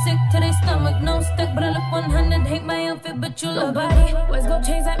 make them sick to their stomach. No stick, but I look 100. Hate my outfit, but you love body. Where's gold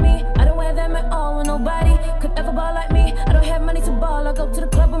chains like me? I don't wear them at all. When nobody could ever ball like me. I don't have money to ball. I go to the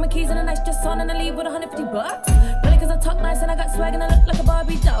club with my keys and a nice dress on, and I leave with $150. Probably cause I talk nice and I got swag and I look like a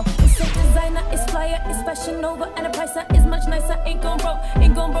Barbie doll. It's so designer, it's flyer, it's fashion Nova, and the price is much nicer. Ain't gon'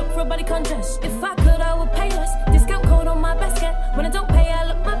 broke for a body contest. If I could, I would pay less. Discount code on my basket. When I don't pay, I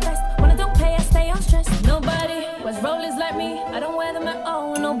look my best. When I don't pay, I stay on stress. Nobody was rollers like me. I don't wear them at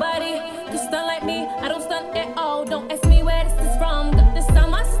all. Nobody can stunt like me. I don't stunt at all. Don't ask me where this is from. Got this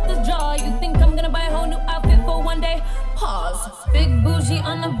on my sister's jaw. You think I'm gonna buy a whole new outfit for one day? Pause. Big bougie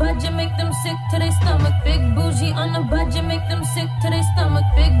on the budget, make them sick to their stomach. Big bougie on the budget, make them sick to their stomach.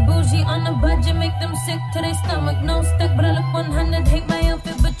 Big bougie on the budget, make them sick to their stomach. No stack, but I look 100. Hate my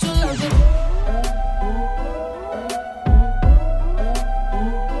outfit, but you love it.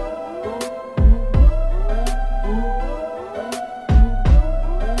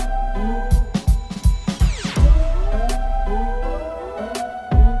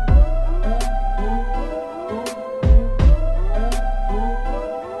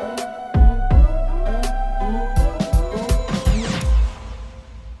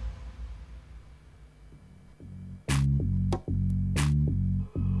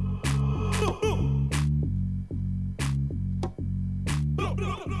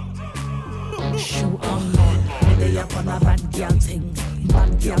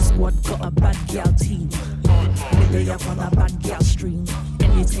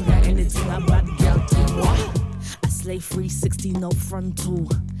 Frontal.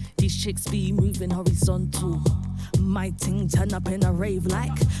 These chicks be moving horizontal. My ting turn up in a rave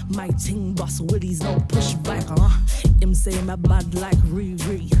like my ting bust willies, no pushback. Him say my bad like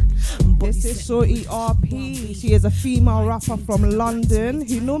Riri. This is Shorty RP. She is a female rapper from London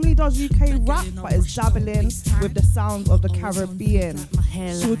who normally does UK rap but is dabbling with the sounds of the Caribbean.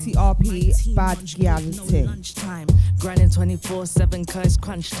 Shorty RP, bad gal ting. Grinding 24/7 cause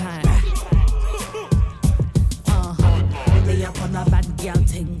crunch time. They up on a bad gal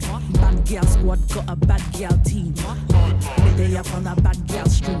thing. Bad gal squad got a bad gal team. They up on a bad gal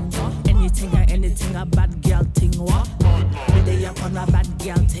stream. Anything a bad gal thing. They up on a bad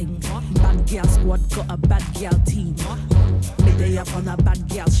gal thing. Bad gal squad got a bad gal team. They up on a bad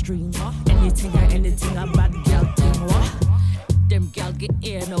gal stream. Anything a bad gal thing. Them gal get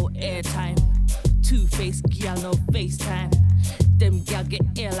air, no airtime. Two-faced gal, no FaceTime. Them gal get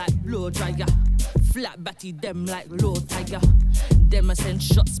air like blow dryer. Flat batty them like low tiger. Them I send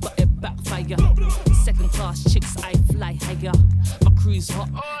shots but it backfire. Second class chicks I fly higher. My crew's hot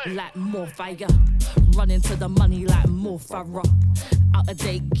like more fire. Running to the money like more Farrah. Out of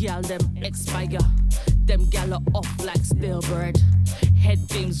date gal them expire. Them gal are off like Spielberg. Head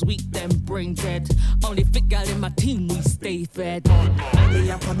games weak, them brain dead. Only fit gal in my team, we stay fed. They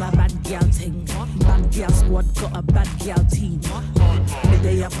up on a bad gal thing. Bad gal squad got a bad gal team.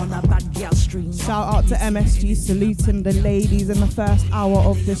 They up on a bad gal stream. Shout out to MSG saluting the ladies in the first hour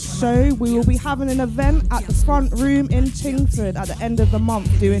of the show. We will be having an event at the front room in Chingford at the end of the month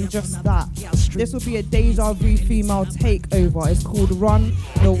doing just that. This will be a Deja Vu female takeover. It's called Run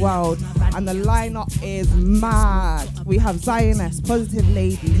the World and the lineup is mad. We have Zioness, Positive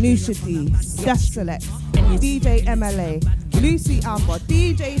Lady, Nusha D, Steph Select, DJ MLA, Lucy Amber,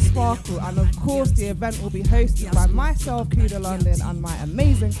 DJ Sparkle, and of course the event will be hosted by myself, Kuda London, and my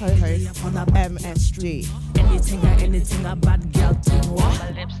amazing co-host, MSG. Anything a bad girl thing.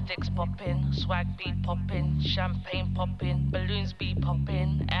 My lipsticks popping, swag be popping, champagne popping, balloons be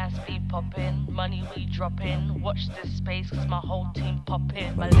popping, ass be popping, money we dropping. Watch this space cause my whole team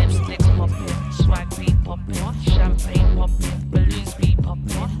popping. My lipsticks popping, swag be popping, champagne popping, balloons be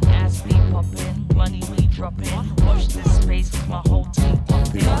popping, ass be popping, money we dropping. Watch this space cause my whole team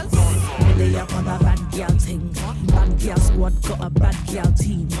popping. They up on a bad girl thing. Bad girl squad got a bad girl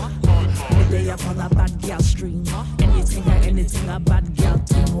team. They up on a bad girl stream. Anything a bad girl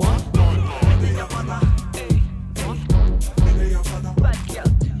thing. They up on a they up on a bad girl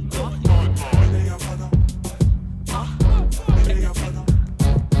thing. They up on a they up on a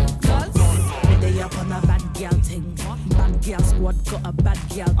they up on a bad girl thing. Bad girl squad got a bad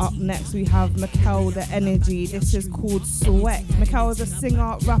girl team. Up next we have Mikkel the Energy. This is called Sweat. Mikkel is a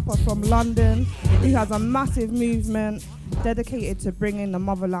singer, rapper from London who has a massive movement dedicated to bringing the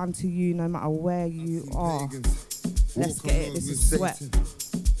motherland to you no matter where you are. Let's get it, this is Sweat.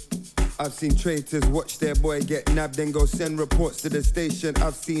 I've seen traitors watch their boy get nabbed and go send reports to the station.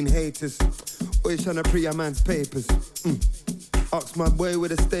 I've seen haters always trying to pre a man's papers. Ask my boy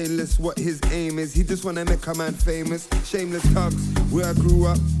with a stainless what his aim is. He just wanna make a man famous. Shameless thugs, where I grew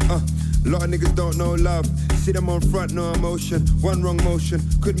up. A lot of niggas don't know love. See them on front, no emotion. One wrong motion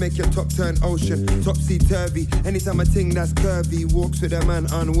could make your top turn ocean. Topsy-turvy, anytime a ting that's curvy walks with a man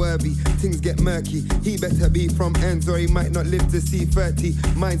unworthy, things get murky. He better be from ends or he might not live to see 30.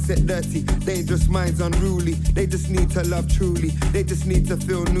 Mindset dirty, dangerous minds unruly. They just need to love truly. They just need to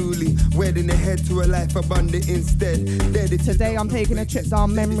feel newly wed in the head to a life abundant instead. Today I'm taking a trip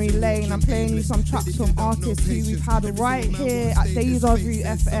down memory lane. I'm playing you some tracks from artists who we've had right here at Deja Vu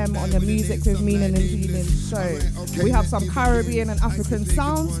FM on the Music with Meaning and Healing show. We have some Caribbean and African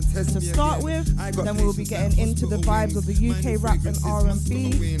sounds to start with, then we'll be getting into the vibes of the UK rap and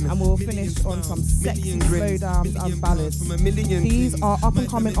R&B, and we'll finish on some sexy slowdowns and ballads. These are up and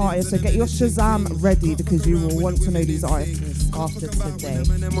coming artists, so get your Shazam ready because you will want to know these artists after today.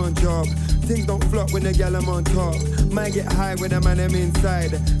 Things don't flop when the gal I'm on top. Might get high when the man I'm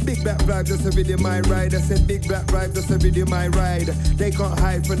inside. Big black vibe, that's a rhythm I ride. I said big black vibe, that's a rhythm I ride. They can't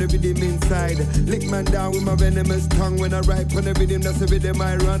hide from the rhythm inside. Lick man down with my venomous tongue. When I ride on the rhythm, that's a rhythm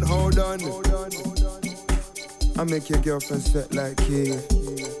I run. Hold on. I make your girlfriend sweat like you.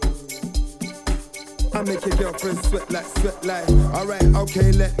 I make your girlfriend sweat like. Alright,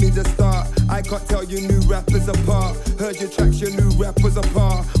 okay, let me just start. I can't tell you new rappers apart. Heard your tracks, your new rap was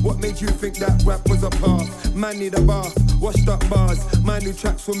apart. What made you think that rap was apart? Man need a bath, washed up bars. My new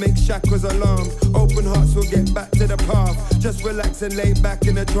tracks will make shackles alarm. Open hearts will get back to the path. Just relax and lay back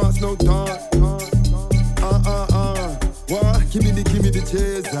in a trance, no dance. What? Give me the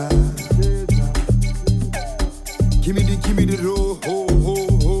chaser. Give me the roll.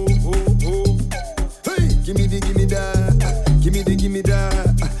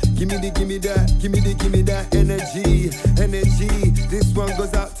 Give me that, give me that energy. This one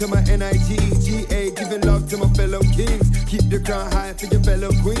goes out to my NIG, giving love to my fellow kings. Keep the crown high for your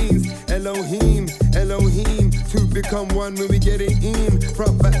fellow queens. Elohim, to become one when we get it in.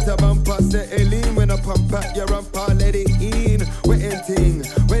 Front back to bumper, set Elim. When I pump out your rumpa, let it in. Wedding ting.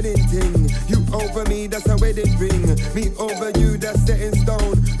 You over me, that's a wedding ring. Me over you, that's set in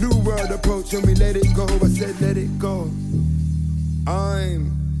stone. New world approach and we let it go. I said let it go.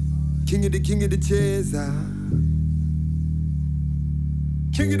 I'm king of the chairs.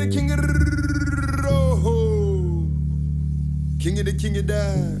 King of the roll. King of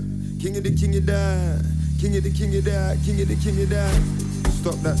that. King of that.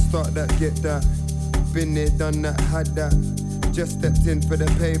 Stop that, start that, get that. Been there, done that, had that. Just stepped in for the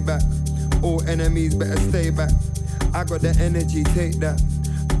payback. All enemies better stay back. I got the energy, take that.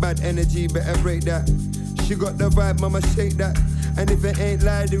 Bad energy, better break that. She got the vibe, mama, shake that. And if it ain't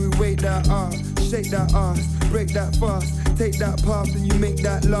live, then we wait that ass. Shake that ass, break that fast. Take that path and you make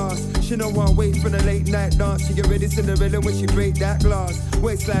that last. She don't want wait for the late night dance. She get ready Cinderella when she break that glass.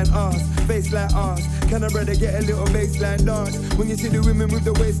 Waistline ass, face like ass. Can I brother get a little baseline dance? When you see the women with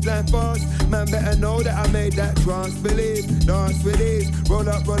the waistline fast, man better know that I made that trance. Believe, dance with ease. Roll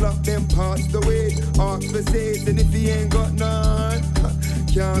up, then pass the weed. Ask for seeds, and if he ain't got none,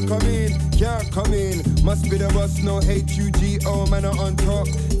 can't come in. Must be the boss, no H-U-G-O. Man are on top,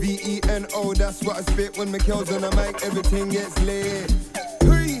 V-E-N-O. That's what I spit when Mikkel's on the mic. Everything gets lit.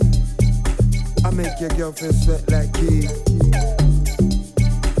 Hey! I make your girlfriend sweat like key.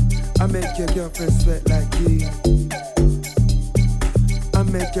 I make your girlfriend sweat like key. I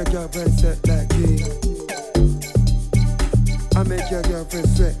make your girlfriend sweat like key. I make your girlfriend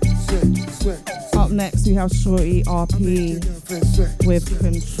sweat. Up next we have Shorty RP with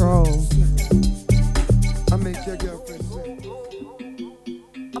Control. I make your girlfriend sweat.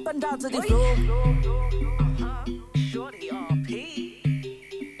 Up and down to the floor. Shorty RP.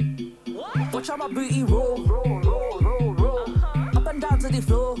 Watch how my booty roll. Up and down to the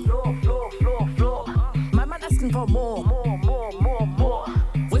floor. My man asking for more.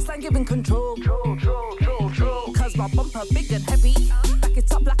 Waistline giving control. Cause my bumper big and heavy. Back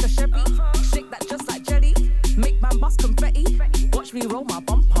it up like a Chevy. Shake that just like jelly. Make man bust confetti. Watch me roll my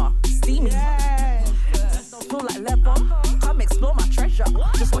bumper. Steamy. Feel like leather. Come explore my treasure.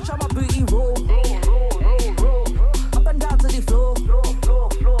 Just watch how my booty roll. Up and down to the floor.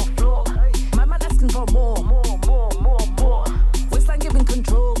 My man asking for more. Waistline giving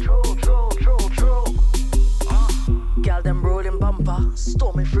control. Gal them rolling bumper.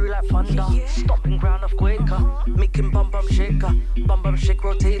 Storming through like thunder. Stopping ground of Quaker. Making bum shaker. Bum shake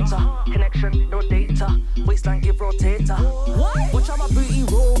rotator. Connection, no data. Waistline give rotator. Watch how my booty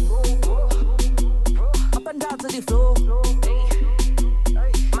roll. Up and down to the floor.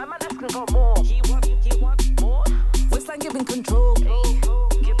 My man asking for more. He want more. Waistline giving control.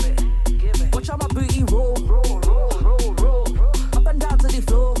 Give it. Watch how my booty roll. Up and down to the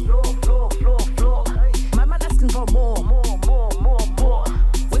floor. My man asking for more.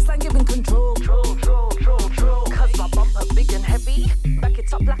 Waistline giving control.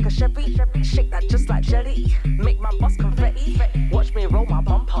 Chevy, shake that just like jelly. Make my boss confetti. Watch me roll my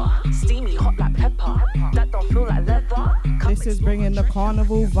bumper. Steamy, hot like pepper. That don't feel like leather. This is bringing the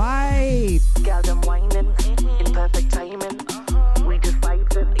carnival vibe. Girl, them whining in perfect timing. We just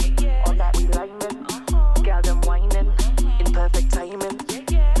vibing, all that we lining. Girl, them whining in perfect timing.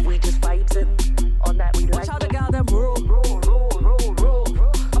 We just vibing, all that we lining. Watch how the girl them roll,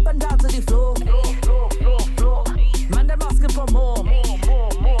 up and down to the floor. Man, them asking for more.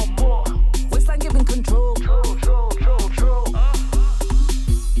 Waistline giving control.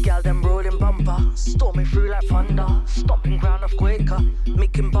 Girl, them rolling bumper, storming through like thunder. Stomping ground of Quaker,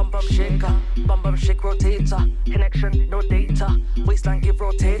 making bum bum shaker. Bum bum shake rotator, connection no data. Waistline give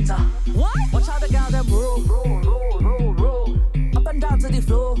rotator. What? Watch how the girl them roll. Up and down to the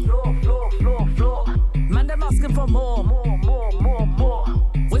floor. Man, them asking for more.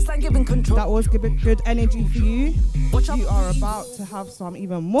 Waistline giving control. That was giving good energy for you. You are about to have some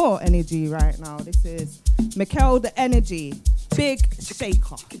even more energy right now. This is Mikel the Energy. Big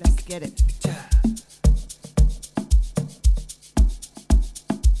shaker. Let's get it.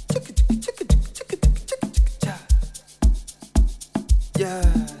 Yeah.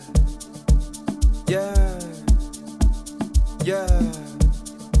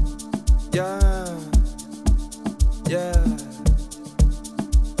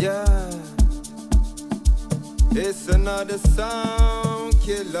 It's another sound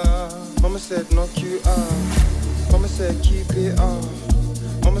killer. Mama said knock you out. Mama said keep it up.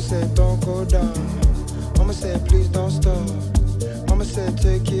 Mama said don't go down. Mama said please don't stop. Mama said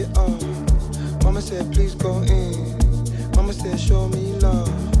take it off. Mama said please go in. Mama said show me love.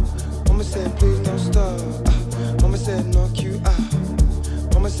 Mama said please don't stop. Mama said knock you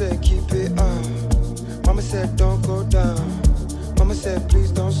out. Mama said keep it up. Mama said don't go down. Mama said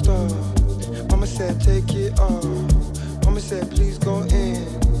please don't stop. Mama said take it off. Mama said please go in.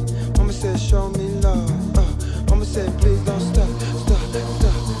 Mama said show me love. Mama said please don't stop.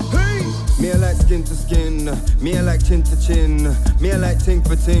 Hey! Me I like skin to skin. Me I like chin to chin. Me I like ting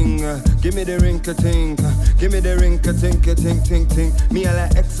for ting. Give me the rinka ting. Give me the rinka tinka ting ting ting. Me I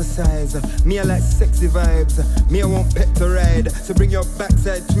like exercise. Me I like sexy vibes. Me I want pet to ride. So bring your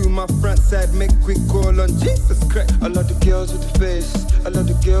backside to my front side. Make quick call on Jesus Christ. I love the girls with the face. I love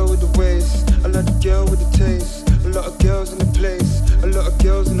the girl with the waist. I love the girl with the taste. A lot of girls in the place. A lot of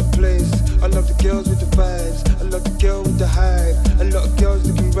girls in the place. I love the girls with the vibes. I love the girl with the hype. A lot of girls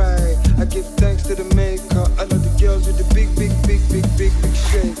looking right. I give thanks to the maker. I love the girls with the big shaker.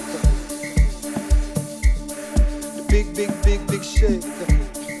 The big shaker.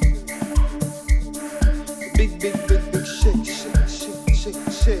 The big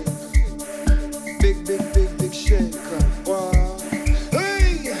shake. Big shaker. Wow.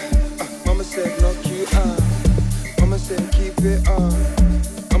 Hey! Mama said knock you out. Mama said keep it up.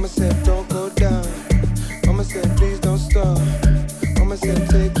 Mama said don't go down. Mama said please don't stop. Mama said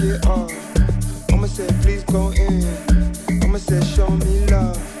take it off. Mama said please go in. Mama said show me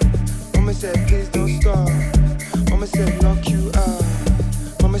love. Mama said please don't stop. Mama said knock you out.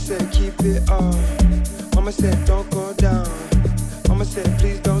 Mama said keep it up. Mama said don't go down. Mama said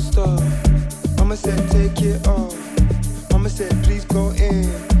please don't stop. Mama said take it off. Mama said please go in.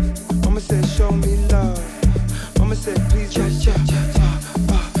 Mama said show me love. Mama said please don't stop.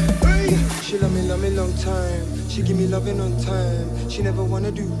 She love me long time. She give me loving on time. She never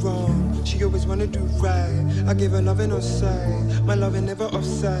wanna do wrong. She always wanna do right. I give her loving on side. My loving never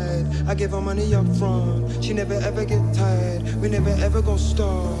offside. I give her money up front. She never ever get tired. We never ever gon'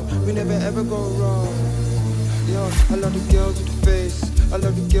 stop. We never ever go wrong. Yo, I love the girls with the face. I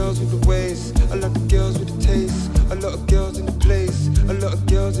love the girls with the waist. I love the girls with the taste. A lot of girls in the place. A lot of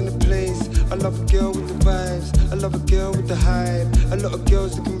girls in the place. I love a girl with the vibes. I love a girl with the hype. A lot of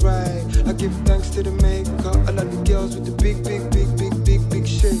girls looking right. I give thanks to the maker. I love the girls with the big shake. The big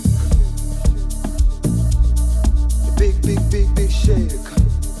shake.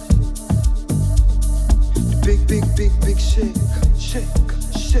 The big shake.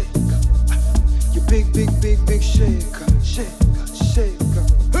 Shake. Your big shake.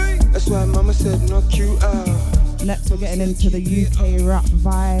 Hey! That's why mama said knock you out. Next we're getting into the UK rap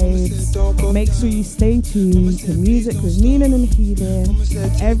vibes. Make sure you stay tuned to Music with Meaning and Healing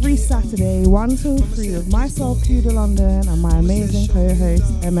every Saturday 1 till 3 with myself, Cuda London, and my amazing co-host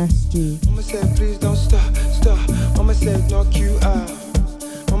MSG. Mama said please don't stop. Mama said knock you out.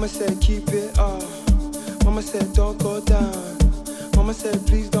 Mama said keep it up. Mama said don't go down. Mama said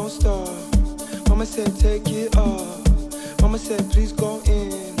please don't stop. Mama said take it off. Mama said please go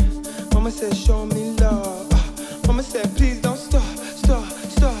in. Mama said show me love. Mama said please don't stop.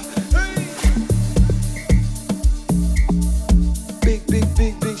 Hey!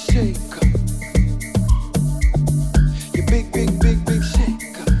 Big shake.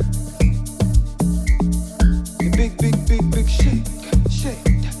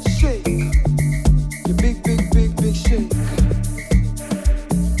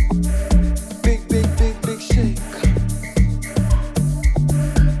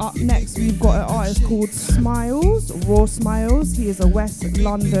 Smiles, Raw Smiles. He is a West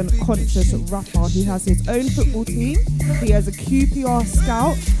London conscious rapper who has his own football team. He has a QPR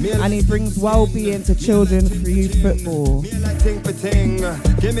scout and he brings well-being to children through football. Me like ting for ting,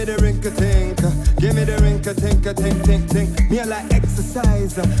 give me the rink a tink, give me the rink a tink a tink tink tink. Me I like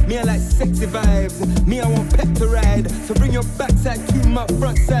exercise, me I like sexy vibes, me I want pet to ride. So bring your backside to my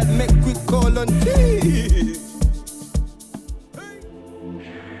front side, make quick call on tea.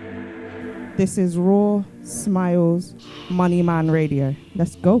 This is Raw Smiles Money Man Radio.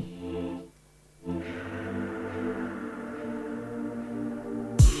 Let's go.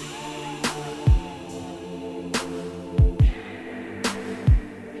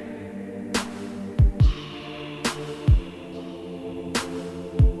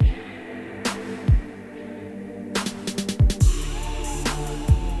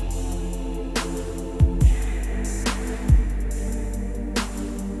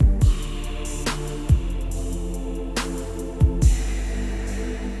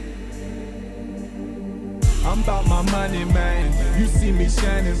 I'm about my money, man. You see me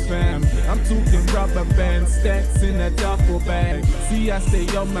shining, fam. I'm talking rubber bands, stacks in a duffel bag. See, I stay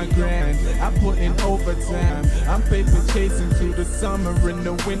on my grind. I put in overtime. I'm paper chasing through the summer and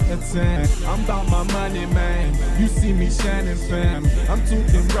the winter time. I'm about my money, man. You see me shining, fam. I'm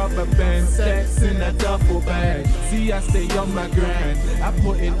talking rubber bands, stacks in a duffel bag. See, I stay on my grind. I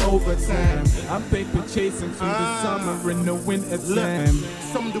put in overtime. I'm paper chasing through the summer and the winter time.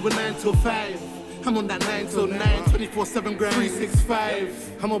 Some do a 9 till 5. I'm on that 9 till 9, 24/7 grind,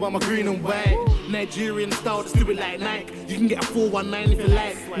 365. I'm about my green and white, Nigerian style, just do it like Nike. You can get a 419 if you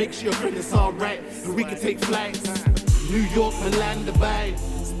like. Make sure your credit's alright, and we can take flights. New York, Milan, Dubai.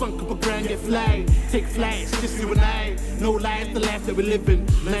 Spunk up a grand, get fly. Take flights, just you and I. No life, the life that we're living.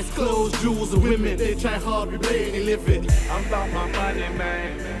 Nice clothes, jewels, and women. They try hard, we play and they live it. I'm about my money,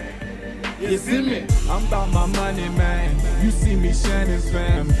 man. You see me? I'm about my money, man. You see me shining,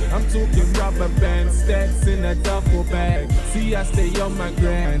 fam. I'm talking rubber bands, stacks in a duffel bag. See, I stay on my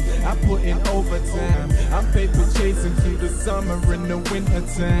grind. I put in overtime. I'm paper chasing through the summer and the winter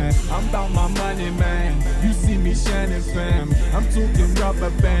time. I'm about my money, man. You see me shining, fam. I'm talking rubber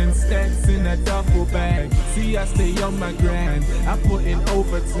bands, stacks in a duffel bag. See, I stay on my grind. I put in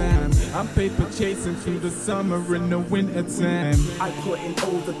overtime. I'm paper chasing through the summer and the winter time. I put in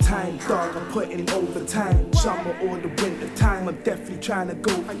overtime, dog. I'm putting overtime, summer or the winter time. I'm definitely trying to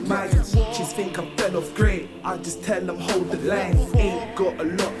go miles. Bitches think I fell off great. I just tell them hold the line. Ain't got a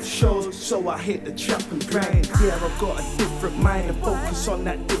lot of shows, so I hit the trap and grind. Yeah, I've got a different mind and focus on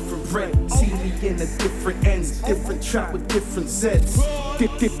that different rent. See me in a different ends, different trap with different sets.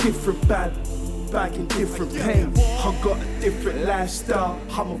 Different bag in different pain. I got a different lifestyle.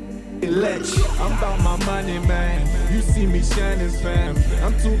 I'm a ledge. I'm about my money, man. You see me shining, fam.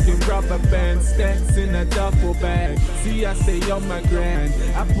 I'm talking rubber bands, stacks in a duffel bag. See, I stay on my grind.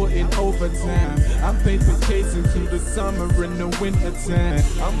 I put in overtime. I'm paper chasing through the summer and the winter time.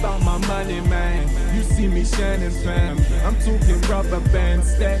 I'm about my money, man. You see me shining, fam. I'm talking rubber bands,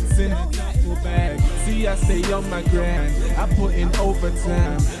 stacks in a duffel bag. See, I stay on my grind. I put in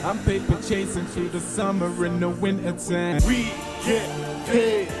overtime. I'm paper chasing through the summer and the winter time. We get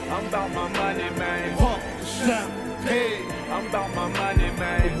paid. I'm about my money, man. Pump the champagne. I'm about my money,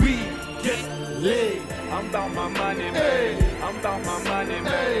 man. We get laid. I'm about my money, man. I'm about my money,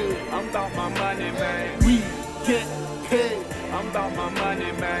 man. I'm about my money, man. We get paid. I'm about my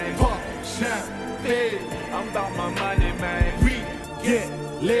money, man. Pump champagne. I'm about my money, man. We get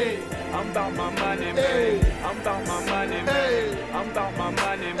laid. I'm about my money, man. I'm about my money, man. I'm about my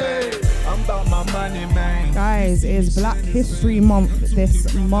money, man. I'm about my money, man. Guys, it is Black History Month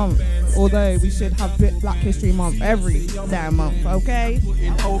this month. Although we should have Black History Month every damn month, okay?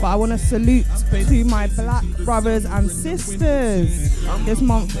 But I want to salute to my black brothers and sisters. This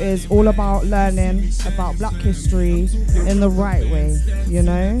month is all about learning about black history in the right way, you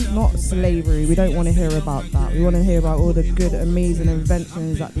know? Not slavery. We don't want to hear about that. We want to hear about all the good, amazing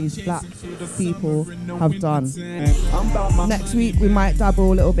inventions that these black people have done. Next week, we might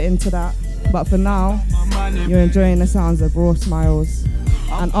dabble a little bit into that. But for now, you're enjoying the sounds of Raw Smiles.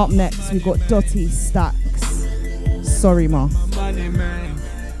 And up next, we've got Dotty Stacks. Sorry, Ma.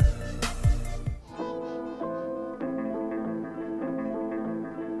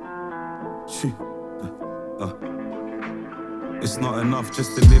 It's not enough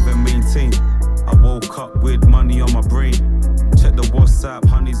just to live and maintain. I woke up with money on my brain. Check the WhatsApp,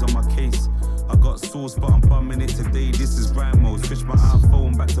 honey's on my case. I got sauce, but I'm bumming it today. This is grind mode. Switch my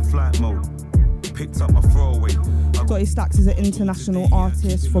iPhone back to flight mode. Picked up my throwaway. Dotty Scotty Stacks is an international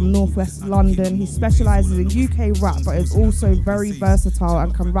artist from Northwest London. He specialises in UK rap, but is also very versatile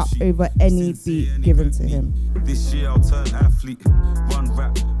and can rap over any beat given to him. This year I'll turn athlete. Run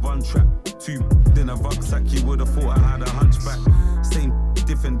rap, run trap. 2 in a rucksack. You would've thought I had a hunchback. Same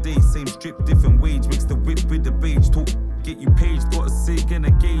different day, same strip, different wage. Mix the whip with the beige. Talk, get you paged. Got a sig and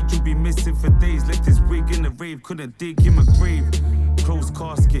a gauge. You'll be missing for days. Left his wig in the rave. Couldn't dig him a grave. Closed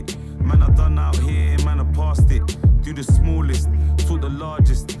casket. Man, I done out here. Man, I passed it. Do the smallest, talk the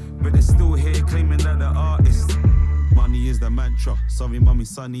largest. But they're still here claiming that they're artists. Money is the mantra. Sorry, mommy,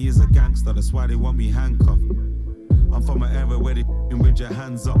 sonny is a gangster. That's why they want me handcuffed. I'm from an era where they with your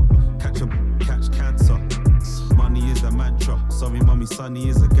hands up. Catch cancer. Money is the mantra. Sorry, mommy, sonny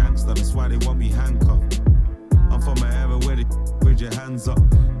is a gangster. That's why they want me handcuffed. I'm from an era where they with your hands up.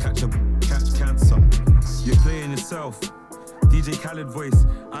 Catch cancer. You're playing yourself. DJ Khaled voice,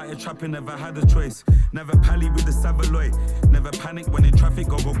 out here trapping, never had a choice. Never pally with the Savaloy. Never panic when in traffic,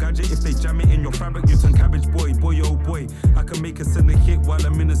 go gadget. If they jam it in your fabric, you turn cabbage boy. Boy, oh boy, I can make a send a hit while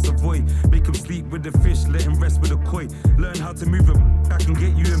I'm in a Savoy. Make him sleep with the fish, let him rest with a koi. Learn how to move I can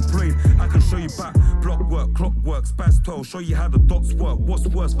get you employed. I can show you back, block work, clockwork, spaz toe. Show you how the dots work. What's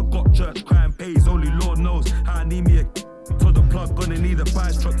worse, forgot church, crime pays. Only Lord knows how I need me a to the plug, gonna need a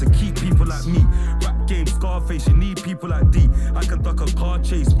bias truck to keep people like me. Rap game, Scarface, you need people like D. I can duck a car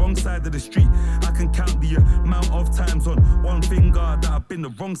chase, wrong side of the street. I can count the amount of times on one finger that I've been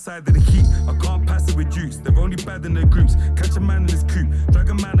the wrong side of the heat. I can't pass it with juice, they're only bad in their groups. Catch a man in his coupe, drag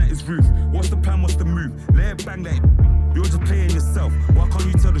a man at his roof. What's the plan, what's the move? Let it bang, let it. You're just playing yourself, why can't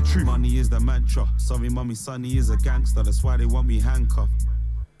you tell the truth? Money is the mantra, sorry mommy, sonny is a gangster. That's why they want me handcuffed.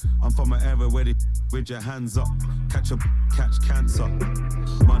 I'm from an era where they with your hands up, catch cancer.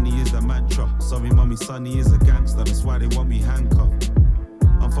 Money is the mantra. Sorry, mommy, sonny is a gangster. That's why they want me handcuffed.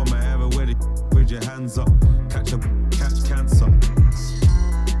 I'm from an era where they with your hands up, catch cancer.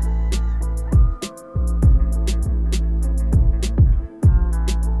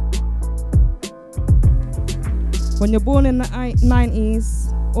 When you're born in the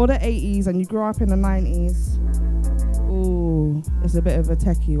 90s or the 80s and you grew up in the 90s, ooh, it's a bit of a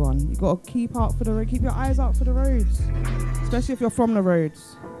techie one. You gotta keep your eyes out for the roads, especially if you're from the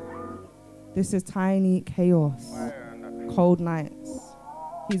roads. This is Tiny Chaos, Cold Nights.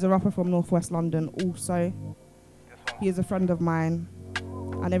 He's a rapper from Northwest London also. He is a friend of mine,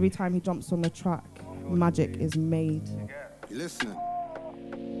 and every time he jumps on the track, magic is made. You listening?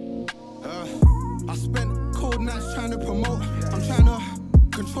 I spent cold nights trying to promote. I'm trying to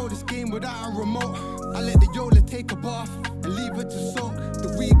control this game without a remote. I let the Yola take a bath and leave it to soak.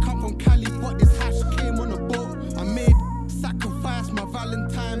 The weed come from Cali, but this hash came on a boat. I made sacrifice my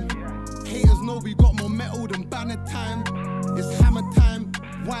Valentine. Haters know we got more metal than banner time. It's hammer time,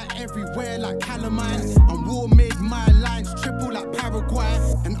 white everywhere like calamine. I'm war made my lines triple like Paraguay.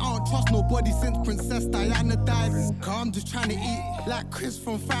 And I don't trust nobody since Princess Diana died. Cause I'm just trying to eat like Chris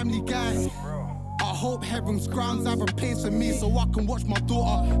from Family Guy. I hope heaven's grounds have a place for me, so I can watch my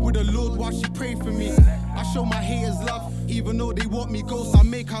daughter with the Lord while she pray for me. I show my haters love, even though they want me ghost. I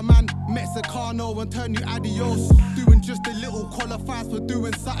make a man Mexicano and turn you adios. Doing just a little qualifies for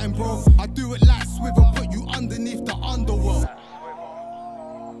doing something, bro. I do it like Swivel, put you underneath the underworld.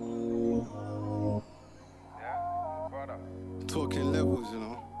 Talking levels, you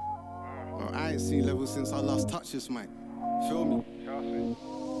know. Well, I ain't seen levels since I last touched this mic. Feel me?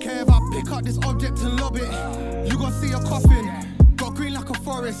 Care if I pick up this object and lob it, you gon' see a coffin. Got green like a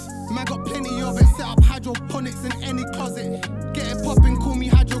forest, man got plenty of it. Set up hydroponics in any closet. Get it poppin', call me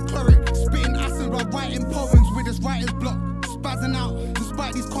hydrochloric. Spitting acid while writing poems with this writer's block. Spazzing out,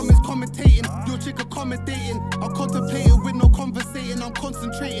 despite these comments commentating. Your chick accommodating, I'm contemplating with no conversating. I'm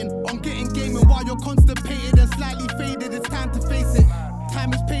concentrating on getting gaming while you're constipated and slightly faded. It's time to face it.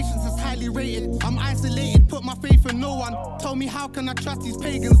 Time is patience, is highly rated. I'm isolated, put my faith in no one. Tell me how can I trust these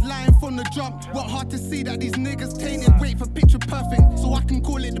pagans lying from the jump? What hard to see that these niggas tainted. Wait for picture perfect, so I can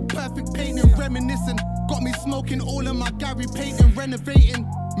call it the perfect painting. Reminiscing, got me smoking all of my Gary painting.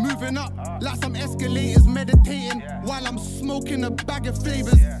 Renovating, moving up like some escalators. Meditating while I'm smoking a bag of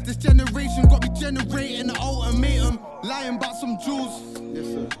flavors. This generation got me generating an ultimatum. Lying about some jewels. Yes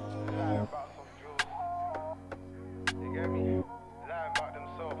sir. You get me?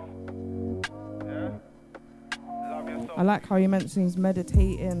 I like how he mentions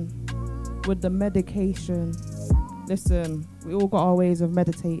meditating with the medication. Listen, we all got our ways of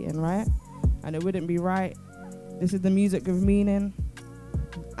meditating, right? And it wouldn't be right. This is the Music with Meaning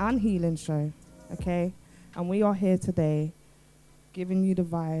and Healing show, okay? And we are here today giving you the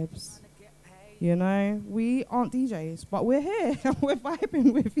vibes. You know, we aren't DJs, but we're here and we're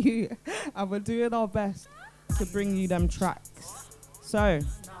vibing with you and we're doing our best to bring you them tracks. So,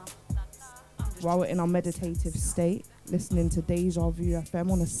 while we're in our meditative state, listening to Deja Vu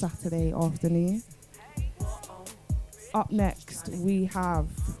FM on a Saturday afternoon. Up next, we have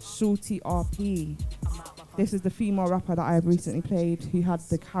Shorty RP. This is the female rapper that I have recently played who had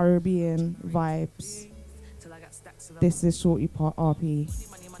the Caribbean vibes. This is Shorty RP,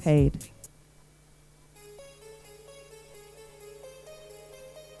 Paid.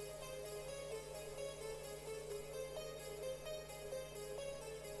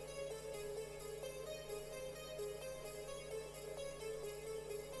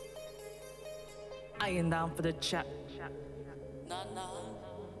 I ain't down for the chat.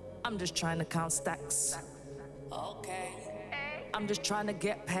 I'm just trying to count stacks. Okay. I'm just trying to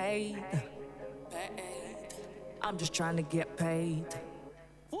get paid. I'm just trying to get paid.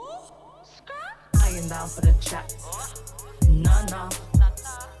 I ain't down for the chat. Nah.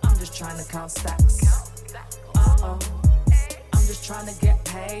 I'm just trying to count stacks. Uh-oh. I'm just trying to get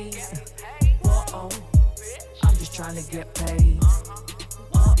paid. Uh-oh. I'm just trying to get paid.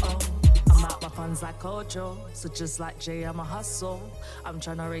 Uh-oh. I'm out my funds like Ojo, so just like Jay, I'm a hustle. I'm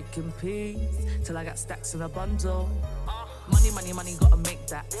tryna rake in peace till I got stacks in a bundle. Money, gotta make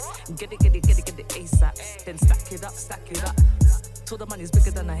that. Get it ASAP. Then stack it up. Till the money's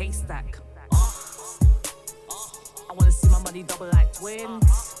bigger than a haystack. I wanna see my money double like twins.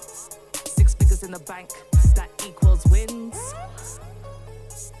 6 figures in the bank, that equals wins.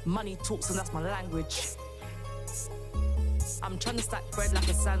 Money talks and that's my language. I'm trying to stack bread like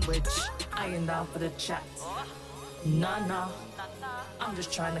a sandwich. I ain't down for the chat. Nah. I'm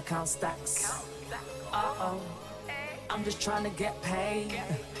just trying to count stacks. Uh-oh. I'm just trying to get paid.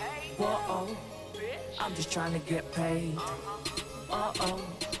 Whoa. I'm just trying to get paid. Uh-oh.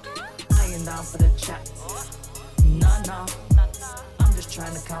 I ain't down for the chat. Nah. I'm just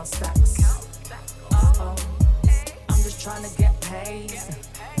trying to count stacks. Uh-oh. I'm just trying to get paid.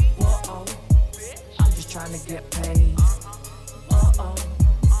 Whoa. I'm just trying to get paid. Uh-oh.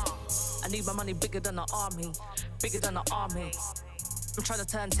 I need my money bigger than the army. I'm trying to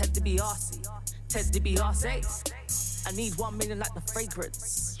turn Ted DiBiase. I need 1 million like the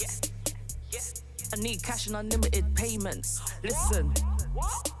fragrance. I need cash and unlimited payments. Listen,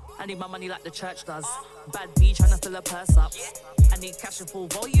 I need my money like the church does. Bad B trying to fill her purse up. I need cash in full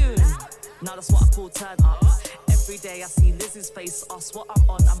volume. Now that's what I call turn up. Every day I see Lizzie's face. Ask what I'm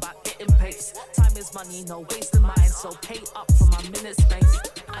on, I'm about getting pace. Time is money, no wasting mine. So pay up for my minutes, space.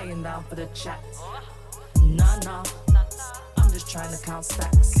 I ain't down for the chat. Nah. I'm just trying to count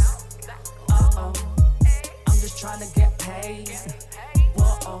stacks. Uh-oh. I'm just trying to get paid.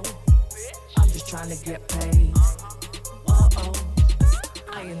 Whoa. I'm just trying to get paid. Uh-oh.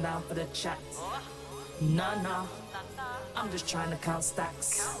 I ain't down for the chat. Nah. I'm just trying to count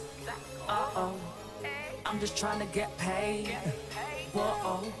stacks. Uh-oh. I'm just trying to get paid.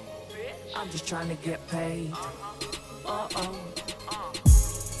 Whoa. I'm just trying to get paid. Uh-oh.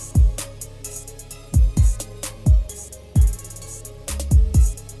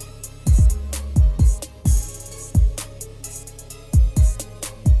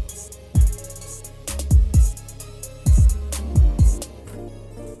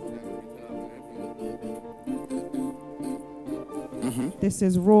 This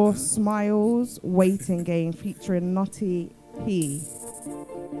is Raw Smiles Waiting Game featuring Nutty P.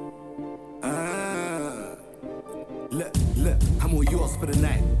 Look, I'm all yours for the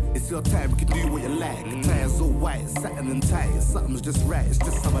night. It's your time, you can do what you like. The tire's all white, satin and tight. Something's just right, it's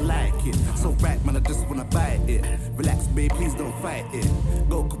just how I like it. So right, man, I just wanna bite it. Relax, babe, please don't fight it.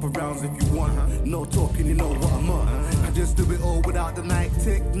 Go a couple rounds if you want. No talking, you know what I'm on. I just do it all without the night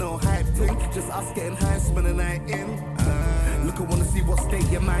tick. No hype thing, just us getting high, spend the night in. Look, I wanna see what state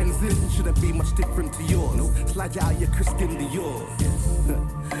your mind's in. Shouldn't be much different to yours. Slide you out your Christian Dior.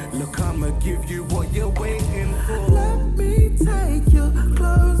 Look, I'ma give you what you're waiting for. Let me take your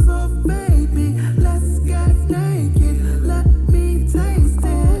clothes off, baby. Let's get naked. Let me taste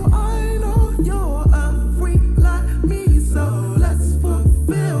it. I know you're a freak like me, so let's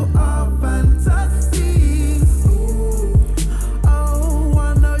fulfill our fantasies. Oh,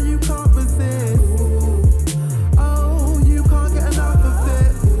 I know you can't resist. Oh, you can't get enough of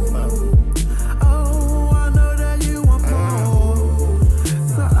it. Oh, I know that you want more,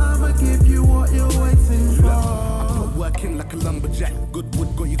 so I'ma give you what you're waiting for. Working like a lumberjack. Good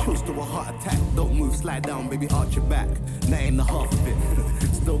wood got you close to a heart attack. Don't move, slide down, baby, arch your back. That ain't the half of it.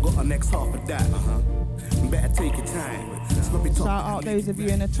 Still got the next half of that. Better take your time. Shout out those of you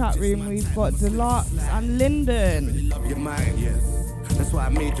in the chat room. We've got Deluxe and Lyndon. Love your mind, yes. That's why I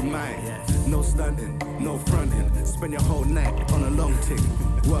made your mind. No stunting, no fronting. Spend your whole night on a long tick.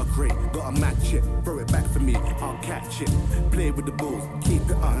 Work rate, gotta match it. Throw it back for me, I'll catch it. Play with the balls, keep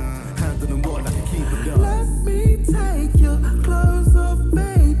it up. Hands on the wall like a keeper does. Let me take your clothes off,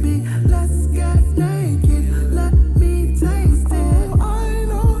 baby. Let's get naked. Let me taste it. I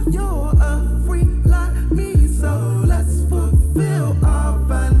know you're a freak like me, so let's fulfill our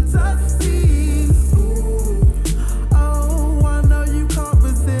fantasies. Oh, I know you can't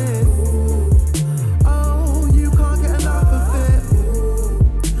resist. Oh, you can't get enough of it.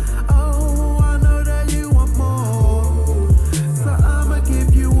 Oh, I know that you want more, so I'ma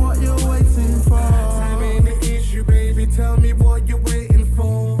give you what you're waiting for. Time ain't the issue, baby. Tell me what you're waiting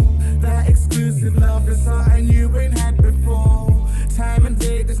for. That exclusive love is something you ain't had before. Time and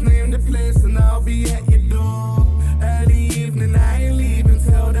date, just name the place and I'll be at your door. Early evening, I ain't leaving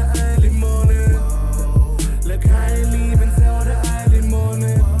till the early morning. Look, I ain't leaving till the early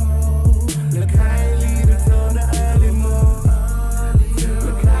morning. Look, I ain't leaving till the early morning.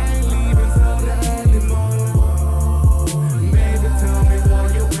 Look, I ain't leaving till the early morning. Baby, tell me what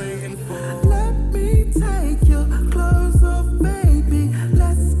you're waiting for. Let me take your clothes off, baby.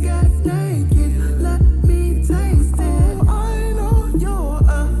 Let's get naked. Let me taste it. I know you're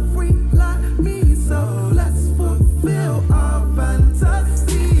a freak like me, so let's fulfill our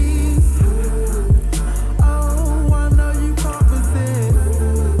fantasies. Oh, I know you can't resist.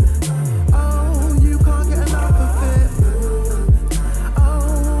 Oh, you can't get enough of it.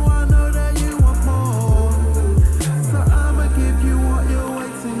 Oh, I know that you want more, so I'ma give you what you're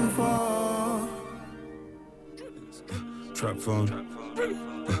waiting for. Trap phone,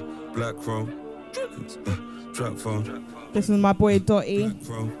 black chrome, trap phone, This is my boy Dotty.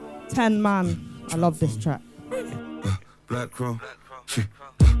 chrome, 10 Man. I love this track. black chrome.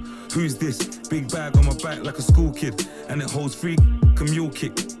 Who's this? Big bag on my back like a school kid, and it holds free a mule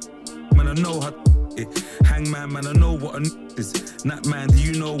kick. Man, I know how it. Hangman, man, I know what a is. Nat man, do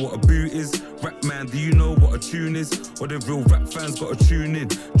you know what a boot is? Rap man, do you know what a tune is? Or the real rap fans gotta tune in.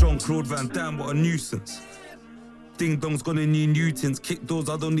 John Claude Van Damme, what a nuisance. Ding dong's gonna need Newtons. Kick doors,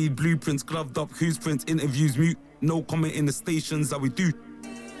 I don't need blueprints. Gloved up, who's prints, interviews mute. No comment in the stations that we do.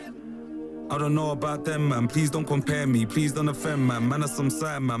 I don't know about them, man. Please don't compare me. Please don't offend, man. Man are some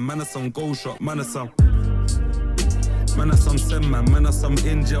side, man. Man are some goal shot. Man are some send, man. Man are some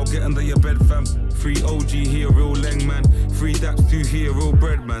in jail. Get under your bed, fam. Free OG here, real leng, man. Free Dax 2 here, real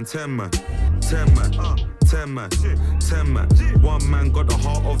bread, man. 10 man. 10 man. 10 man. 10 man. One man got the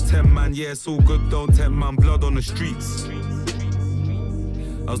heart of 10 man. Yeah, it's all good, don't tempt, man. Blood on the streets.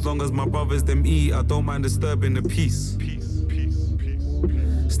 As long as my brothers them eat, I don't mind disturbing the peace.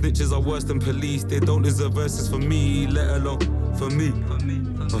 Snitches are worse than police. They don't deserve verses for me, let alone for me.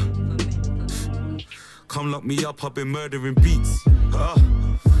 Come lock me up, I've been murdering beats.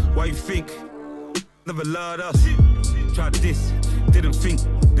 Why you think? Never learned us. Tried this, didn't think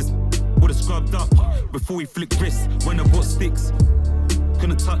this would've scrubbed up before we flicked wrists. When the bought sticks,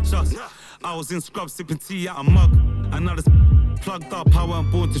 couldn't touch us. I was in scrub sipping tea out a mug. Another plugged up, I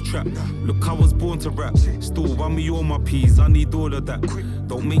weren't born to trap. Look, I was born to rap. Still run me all my peas, I need all of that.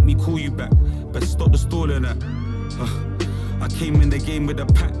 Don't make me call you back, best stop the stalling that. I came in the game with a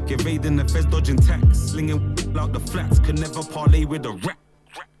pack, evading the feds, dodging tax. Slinging out the flats, could never parlay with a rap.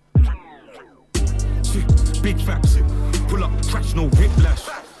 Big facts, pull up, crash, no whiplash.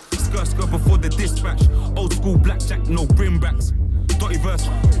 Skirt before the dispatch. Old school blackjack, no brimbacks. Dotty verse,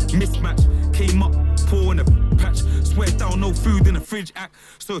 mismatch. Came up, pour in a patch. Swear down, no food in the fridge act.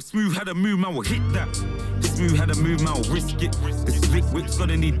 So if Smooth had a move, man will hit that. If Smooth had a move, man will risk it. This slick whip's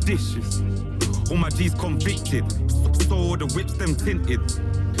gonna need dishes. All my G's convicted. So all the whips them tinted.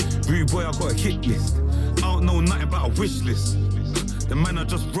 Rude boy, I got a hit list. I don't know nothing about a wish list. The man I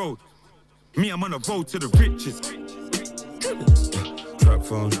just wrote. Me, I'm on a road to the riches. Trap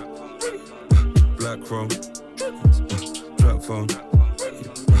phone, black chrome. Trap phone,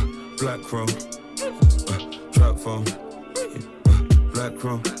 black chrome. Trap phone, black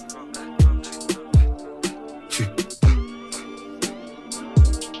chrome.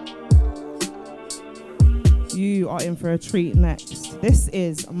 You are in for a treat next. This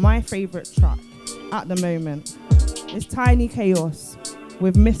is my favourite track at the moment. It's Tiny Chaos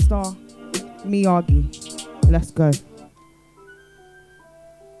with Mr. Miyagi. Let's go.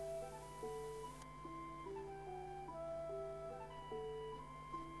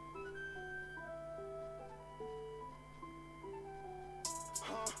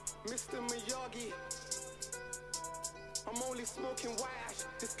 Mr. Miyagi, I'm only smoking white ash.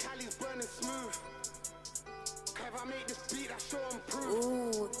 This Cali's burning smooth. If I make this beat, I show 'em proof.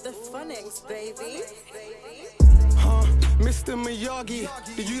 Ooh, the phonics, baby. Mr. Miyagi,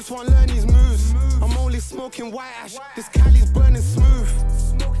 the youths want learn these moves. I'm only smoking white ash. This Cali's burning smooth.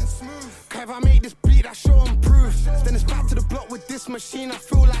 machine, I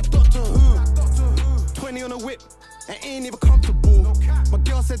feel like Doctor Who. 20 on a whip, and ain't even comfortable. My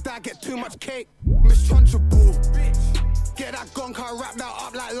girl said that I get too much cake, mistrunchable. Get that gun car, wrap that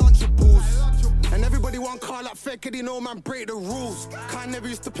up like Lunchables. And everybody want car like fake, cause they know man break the rules. Cause I never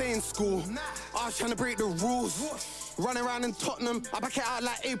used to play in school, I was trying to break the rules. Running around in Tottenham, I back it out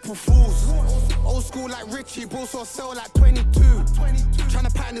like April Fools. Old school like Richie, bro, so I sell like 22. Trying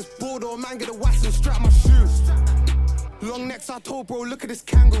to pattern this board or man get a wax and strap my shoes. Long necks, I told bro, look at this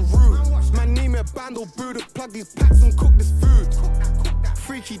kangaroo. Man need me a band or brew to plug these packs and cook this food.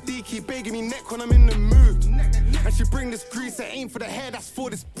 Freaky deaky, begging me neck when I'm in the mood. And she bring this grease that ain't for the hair, that's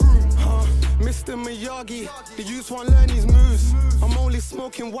for this broom. Mr. Miyagi, the youths won't learn these moves. I'm only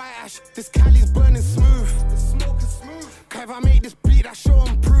smoking white ash, this Cali's burning smooth. Cause if I make this beat, I show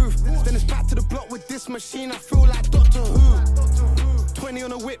and prove. Then it's back to the block with this machine, I feel like Doctor Who. 20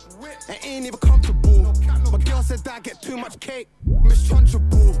 on a whip, and ain't even comfortable. My girl said that I get too much cake,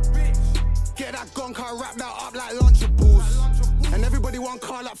 mistrunchable. Get that gun car, wrap that up like Lunchables. And everybody want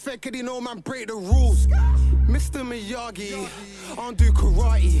car like fake, cause they know man break the rules. Mr. Miyagi, I don't do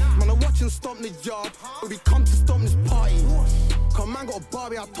karate. Man, I watch and stomp the yard, but we come to stomp this party. Cause man got a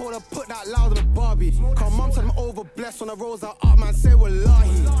Barbie, I told her put that loud on the Barbie. Cause mum said I'm over blessed when I rose her up, man, say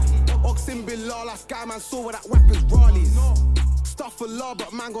wallahi. Oxin Bilal, that sky man saw where that weapon's Raleigh's. Stuff for love,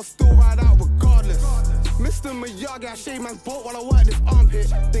 but man gon' still ride out regardless. Mr. Miyagi, I shave man's boat while I work this armpit.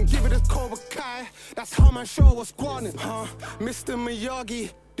 Then give it this Cobra Kai, that's how man show what's squanning. Mr.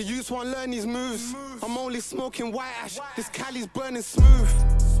 Miyagi, the youths won't learn these moves. I'm only smoking white ash, this Cali's burning smooth.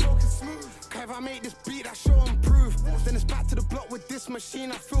 Cause if I make this beat, I show and prove. Then it's back to the block with this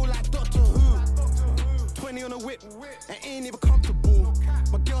machine, I feel like Doctor Who. 20 on a whip, and ain't even comfortable.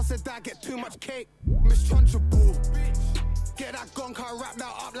 My girl said that I get too much cake, mistrunchable. Get that gun car, wrap that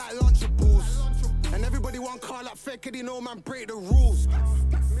up like Lunchables. And everybody want car like fake, cause they know man break the rules.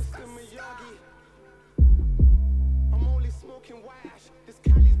 Mr. Miyagi, I'm only smoking white ash, this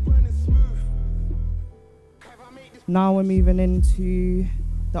Cali's burning smooth. Now we're moving into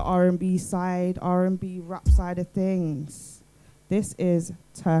the R&B side, R&B rap side of things. This is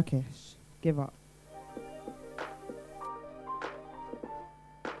Turkish. Give up.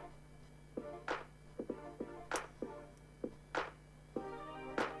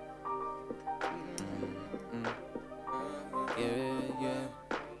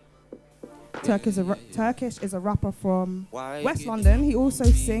 Turkish is a rapper from West London. He also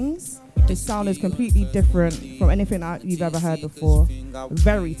sings. His sound is completely different from anything that you've ever heard before.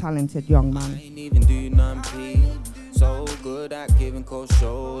 Very talented young man. So good at giving cold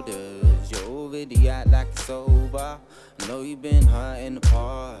shoulders. You're over the act like it's over. I know you've been hurt in the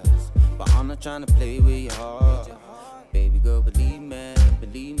past, but I'm not trying to play with your heart. Baby girl, believe me,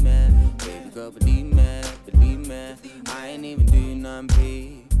 believe me. Baby girl, believe me, believe me. I ain't even doing nothing,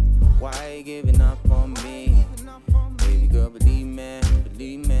 babe. Why you giving up on me? Baby girl, believe me,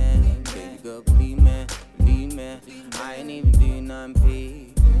 believe me. Baby girl, believe me, believe me. I ain't even doing nothing,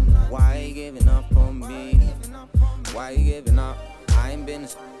 babe. Why you giving up on me? Why you giving up? I ain't been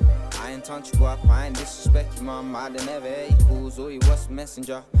I ain't touch you up, I ain't disrespect you, mom. I done never hate you fools, or you was a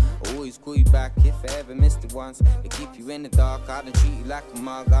messenger. Always call you back if I ever missed it once. They keep you in the dark, I done treat you like a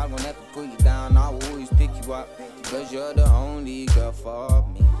mug. I won't ever put you down, I will always pick you up. Cause you're the only girl for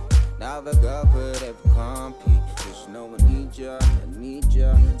me. Never girl could ever compete. Cause you know I need ya, I need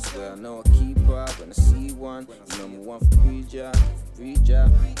ya. Swear I know I keep up when I see one. You know me one for breed ya. Every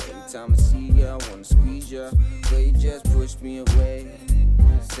time I see ya, I wanna squeeze ya. But you just pushed me away.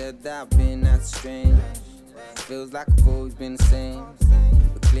 Said that I've been that strange. Feels like I've always been the same.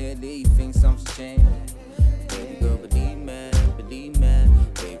 But clearly you think something's changed. Baby girl, believe me, believe me.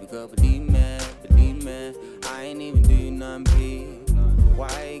 Baby girl, believe me, believe me. I ain't even doing nothing, babe.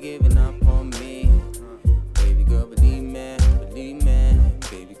 Why you giving up on me? Baby girl, believe me, believe me.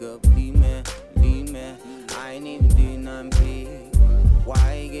 Baby girl, believe me, believe me. I ain't even doing nothing, babe.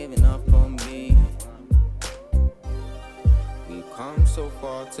 Why you giving up on me? We've come so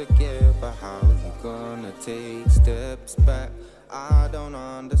far together, how you gonna take steps back? I don't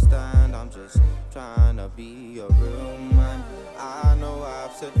understand, I'm just trying to be a real man. I know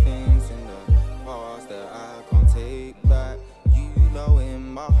I've said things in the past that I can't take back. You know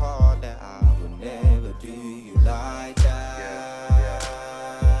in my heart that I would never do you like that. Yeah.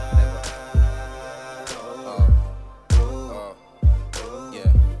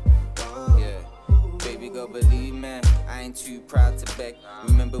 Baby girl, believe me, I I ain't too proud to beg.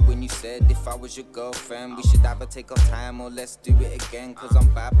 Remember when you said if I was your girlfriend, we should either take our time or let's do it again. Cause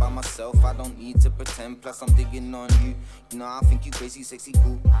I'm bad by myself, I don't need to pretend. Plus I'm digging on you. You know I think you crazy, sexy,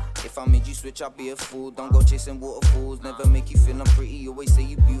 cool. If I made you switch, I'll be a fool. Don't go chasing waterfalls, never make you feel unpretty. Always say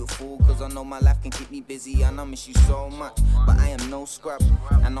you beautiful, cause I know my life can keep me busy. And I miss you so much, but I am no scrub.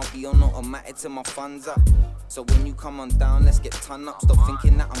 And I'll be on automatic till my funds up. So when you come on down, let's get ton up. Stop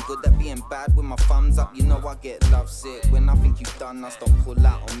thinking that I'm good at being bad with my thumbs up. You know I get lovesick when I think you've done us. Don't pull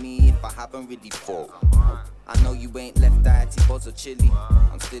out on me if I haven't really fought. I know you ain't left diety, balls or chili.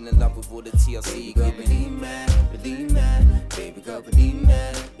 I'm still in love with all the TLC you give me. Believe me, baby girl, believe me.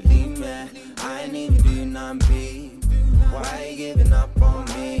 I ain't even do nothing big. Why you giving up on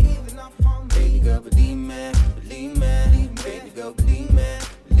me? Baby girl, believe me. Baby girl, believe me.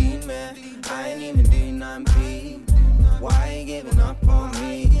 I ain't even do nothing big. Why you giving up on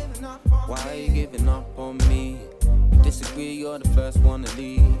me? Why you giving up on me? You disagree, you're the first one to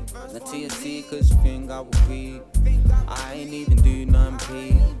leave. Now TLC, cause you think I will be. I ain't even do nothing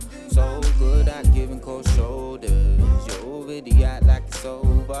big. So good at giving cold shoulders. You already act like it's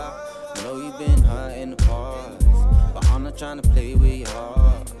over. I know you've been hurt in the past, but I'm not trying to play with your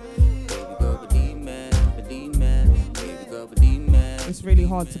heart. Baby girl, believe me. Baby girl, believe me. It's really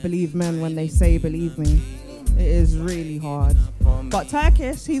hard to believe men when they say believe me. It is really hard. But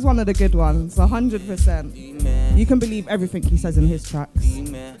Turkish, he's one of the good ones, 100%. You can believe everything he says in his tracks.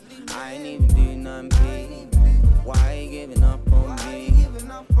 I ain't even do nothing big. Why you giving up on me?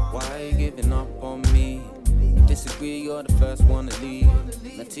 Why you giving up on me? You disagree, you're the first one to leave.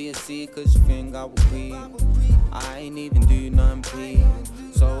 Now TLC, cause you think I will be. I ain't even do nothing big.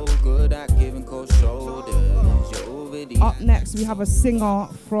 So good at giving cold shoulders. Up next, we have a singer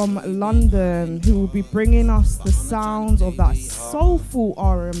from London who will be bringing us the sounds of that soulful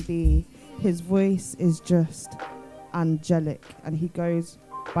R&B. His voice is just angelic, and he goes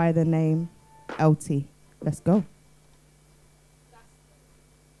by the name LT. Let's go.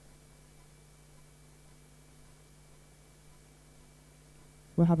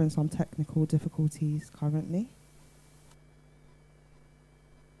 We're having some technical difficulties currently.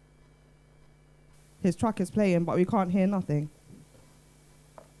 His track is playing, but we can't hear nothing.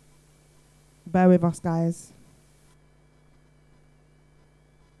 Bear with us, guys.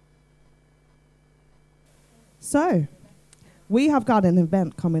 So, we have got an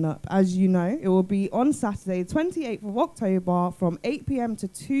event coming up. As you know, it will be on Saturday, 28th of October from 8 p.m. to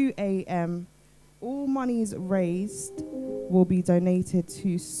 2 a.m. All monies raised will be donated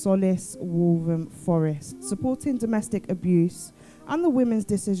to Solace Woolven Forest, supporting domestic abuse and the Women's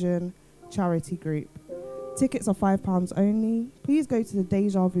Decision charity group. Tickets are £5 only. Please go to the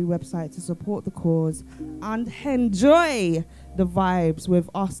Deja Vu website to support the cause and enjoy the vibes with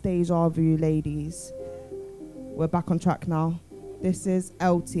us Deja Vu ladies. We're back on track now. This is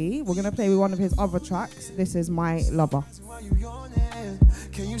LT. We're going to play with one of his other tracks. This is My Lover.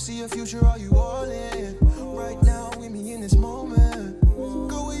 Can you see a future? Are you all in? Right now with me in this moment.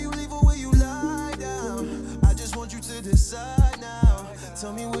 Go where you leave or where you lie down. I just want you to decide now.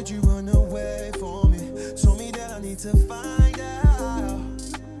 Tell me, would you run away from me? Told me that I need to find out.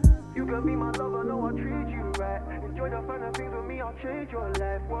 You can be my lover, know I'll treat you right. Enjoy the finer things with me, I'll change your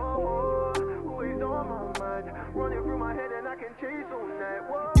life. Whoa, always on my mind. Running through my head and I can chase all night.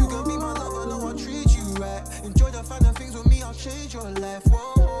 Whoa. You can be my lover, know I'll treat you right. Enjoy the finer things with me, I'll change your life.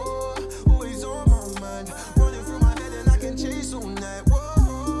 Whoa, always on my mind. Running through my head and I can chase all night.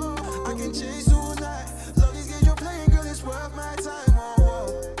 Whoa, I can chase all night. Love these games you're playing, girl, it's worth my time.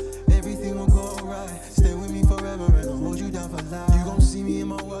 Everything will go right. Stay with me forever and I'll hold you down for life. You gon' see me in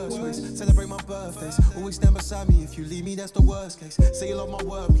my worst ways. Celebrate my birthdays. Always stand beside me. If you leave me, that's the worst case. Say you love my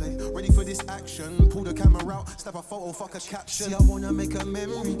wordplay. Ready for this action. Pull the camera out. Snap a photo, fuck a caption. See, I wanna make a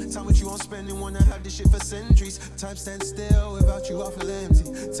memory. Time with you I'm spending. Wanna have this shit for centuries. Time stands still. Without you I feel empty.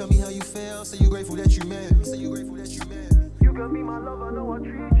 Tell me how you feel. Say you grateful that you met me. Say you grateful that you met me. You can be my lover. Know I'll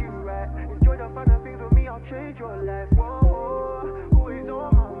treat you right. Enjoy the finer things with me. I'll change your life. Whoa, always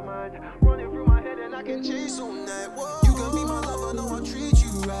on my mind. Running through my head and I can chase all night. Whoa. You can be my lover, know I'll treat you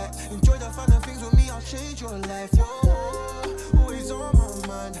right. Enjoy the finer things with me, I'll change your life. Whoa, always on my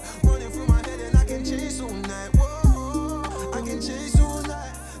mind. Running through my head and I can chase all night. Whoa, I can chase all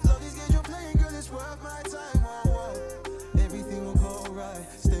night. Love these games you're playing, girl, it's worth my time. Whoa, everything will go right.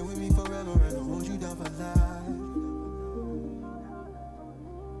 Stay with me forever and I'll hold you down for life.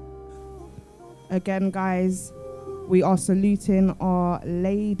 Again, guys, we are saluting our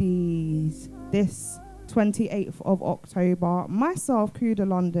ladies this 28th of October. Myself, Kuda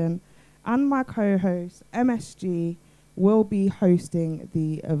London, and my co-host, MSG, will be hosting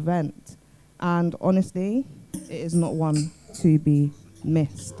the event. and honestly, it is not one to be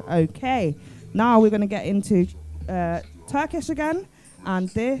missed. Okay, now we're going to get into Turkish again, and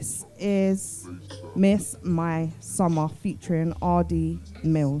this is Miss My Summer featuring RD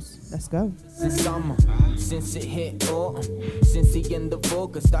Mills. Let's go. Since summer, since it hit autumn, since the end of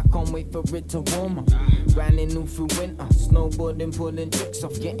August, I can't wait for it to warm up. Grinding new through winter, snowboarding, pulling tricks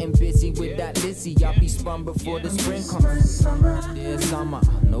off, getting busy with that Lizzie. I'll be spun before the spring comes. Dear summer,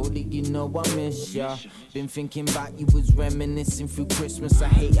 I know that you know I miss ya. Been thinking about you, was reminiscing through Christmas. I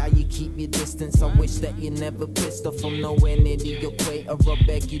hate how you keep your distance. I wish that you never pissed off from nowhere near the equator. I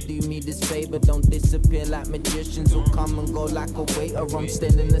beg you do me this favor, don't disappear like magicians who come and go like a waiter. I'm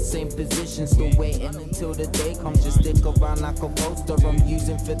still in the same position, still waiting until the day comes. Just stick around like a poster I'm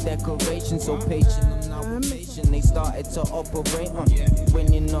using for decoration. So patient, I'm now patient. They started to operate on.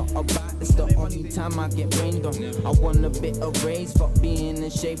 When you're not about, it's the only time I get rained on. I want a bit of raise, fuck being in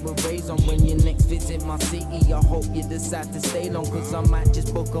shape with rays on. When you next visit my city, I hope you decide to stay long, cause I might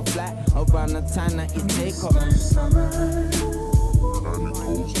just book a flight around the time that you take off. And it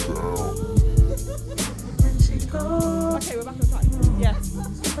goes down. Okay, we're back on time. Yes.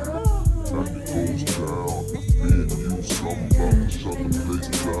 And it goes down. Me and you, somebody shut the place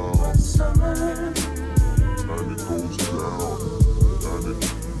down. And it goes down. And it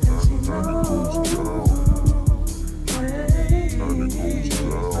goes down. And it goes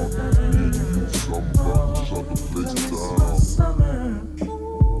down. Me and you, somebody shut the place down.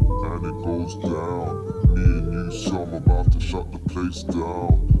 And it goes down. Me and you, some about to shut the place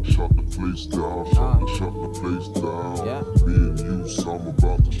down. Shut the place down, shut the place down. Yeah. Me and you, some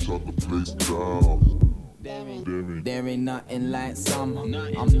about to shut the place down. There ain't nothing like summer.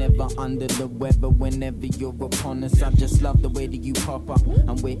 I'm never under the weather whenever you're upon us. I just love the way that you pop up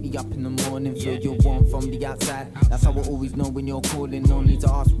and wake me up in the morning. Feel you're warm from the outside. That's how I always know when you're calling. No need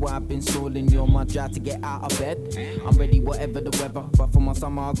to ask why I've been stalling. You're my drive to get out of bed. I'm ready whatever the weather, but for my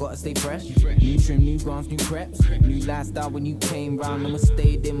summer I gotta stay fresh. New trim, new grants, new preps. New lifestyle when you came round. Never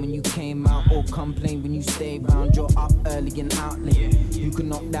stayed in when you came out, or complain when you stayed round. You're up early and out late. You can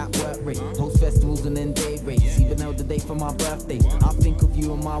knock that work rate. Host festivals and then day rates. Even though the day for my birthday, I think of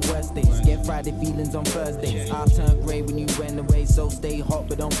you on my worst days. Get Friday feelings on Thursdays. I turn grey when you went away, so stay hot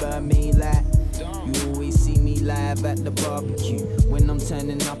but don't burn me like. You always see me live at the barbecue. When I'm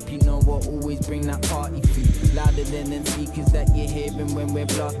turning up, you know I always bring that party food. Louder than them speakers that you're hearing when we're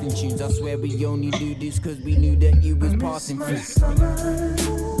blasting tunes. I swear we only do this cause we knew that you was passing through.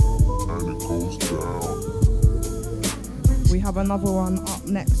 And it goes down. We have another one up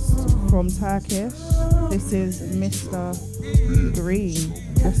next from Turkish. This is Mr. Green.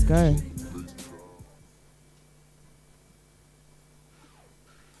 Let's go.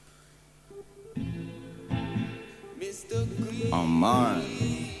 I'm mine.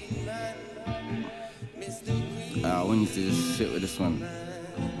 We need to just sit with this one.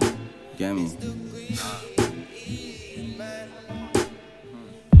 Get me?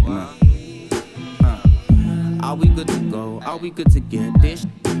 Are we good to go? Are we good to get this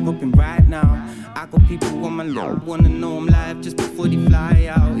popping right now? I got people on my low, wanna know I'm live just before they fly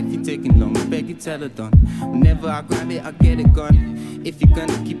out. If you're taking long, beg you tell her done. Whenever I grab it, I get it gone. If you're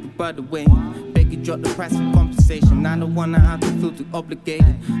gonna keep it by the way, beg you drop the price for compensation. I don't wanna have to feel too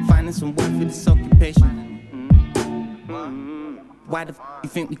obligated. Finding some work for this occupation. Why the you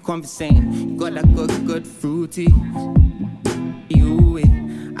think we conversating? You got that good fruity. You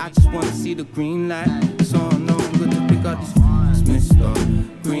I just wanna see the green light. So I know I'm good to pick up this. It's Mr.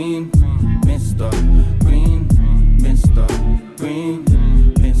 Green, Mr. Green, Mr. Green,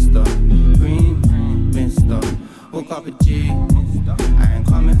 Mr. Green, Mr. Woke up a G, I ain't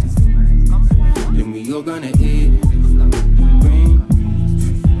coming. Then we all gonna eat. Green,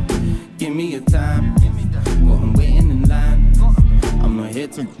 give me your time. Got 'em waiting in line. I'm not here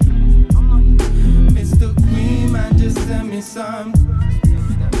to. Mr. Green, man, just send me some.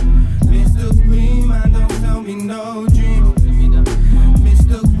 Mr. Green, man, don't tell me no dream.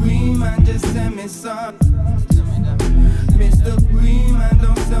 Mr. Green, man, just send me some. Mr. Green, man,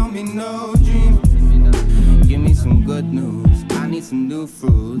 don't tell me no dream. Give me some good news. I need some new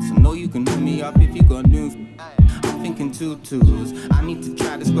fruits. I know you can hook me up if you got new. I'm thinking 2 twos. I need to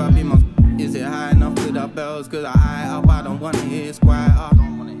try to scrub in my. Is it high enough without bells? Cause I high up, I don't wanna hear it's quiet up.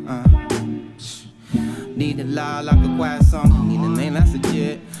 Need it loud like a quiet song. Need a name that's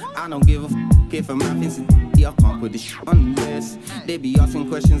legit. I don't give a if I'm rapping sincerely. I can't put this shit on the list. They be asking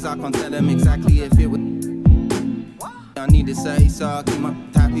questions, I can't tell them exactly if it would. I need to say so I keep my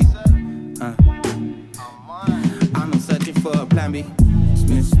happy. I'm not searching for a plan B. It's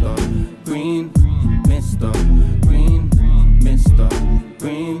Mr. Green, Mr. Green, Mr.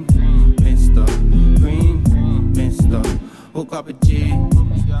 Green, Mr. hook up a G.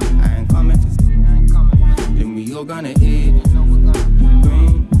 I ain't coming for then we all gonna eat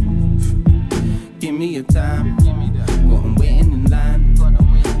green. Give me your time, got 'em waiting in line.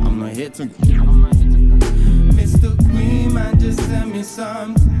 I'm not here to Mr. Green Man, just send me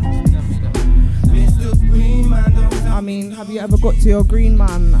some. Mr. Green Man, don't send I mean, have you ever got to your green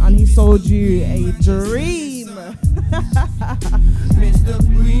man and he sold you a dream? Mr.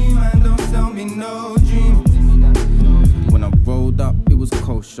 Green Man, don't sell me no dream. When I rolled up, it was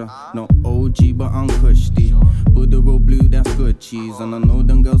kosher. Not OG, but I'm cushy. Buddha roll blue, that's good cheese. And I know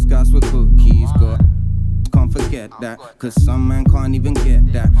them Girl Scouts with cookies. Can't forget that, cause some man can't even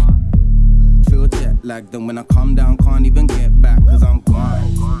get that. Feel jet lagged, then when I come down, can't even get back, cause I'm gone.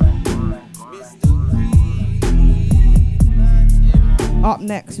 Up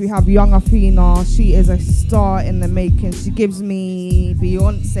next, we have Young Athena. She is a star in the making. She gives me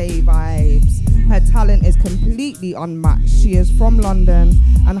Beyonce vibes. Her talent is completely unmatched. She is from London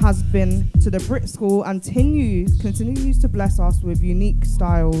and has been to the Brit School and continues to bless us with unique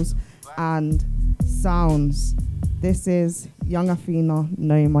styles and sounds. This is Young Athena,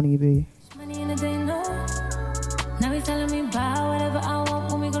 No Money Boo. Money in the day, no. Now he's telling me buy whatever I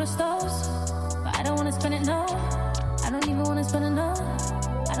want when we go to stores. But I don't wanna spend it, no. I don't even wanna spend it, no.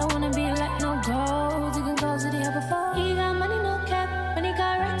 I don't wanna be like no gold. You can go to the other before. He got money, no cap. When he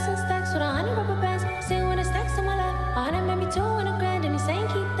got racks and stacks with 100 rubber bands. Sitting with the stacks on my lap. 100 maybe 200 grand. And he's saying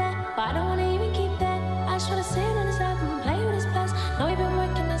keep that. But I don't wanna even keep that. I just wanna sit on his lap and play with his plus. Know he been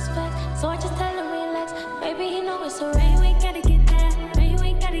working, that's fact. So I just tell him relax. Baby, he know it's alright. You ain't gotta get that. No, you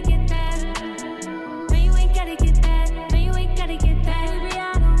ain't gotta get that. No, you ain't gotta get that. No, you ain't gotta get that. Baby,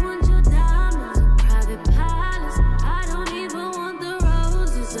 I don't want your diamonds or private palace. I don't even want the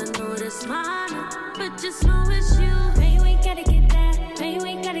roses. I know that's mine, but just know it's you. No, you ain't gotta get that. No, you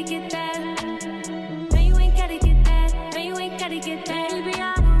ain't gotta get that. No, you ain't gotta get that. No, you ain't gotta get that. Baby,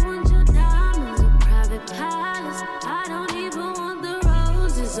 I don't want your diamonds or private palace. I don't even want the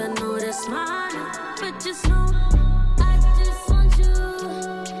roses. I know that's mine, but just know I just want you.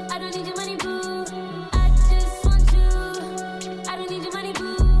 I don't need your money, boo. I just want you. I don't need your money,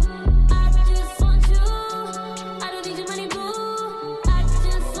 boo. I just want you. I don't need your money, boo. I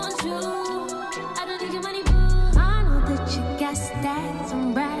just want you. I don't need your money, boo. I know that you got stacks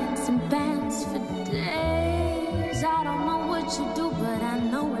and racks and bands for days. I don't know what you do, but I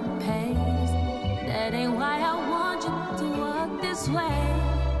know it pays. That ain't why I want you to work this way.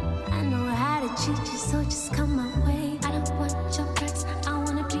 I know how to treat you, so just come my way. I don't want your flex, I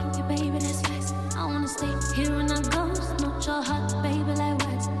wanna be your baby, that's facts. I wanna stay here and I go, not your heart, baby, like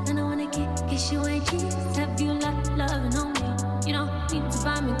wax. And I wanna kiss you AGs, have you loving on me. You don't need to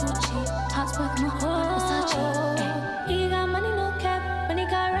buy me Gucci, heart's worth more than Versace. He got money, no cap, when he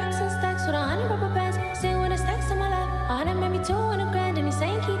got racks and stacks with 100 rubber bands. Sitting with the stacks on my lap, 100 maybe 200 grand, and he's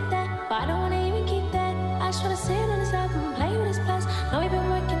saying keep that, but I don't wanna even keep that. I just wanna sit on his lap and play with his plus. Know he been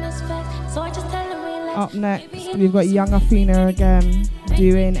working, that's fact, so I just tell him relax. Up next, we've got Young Athena again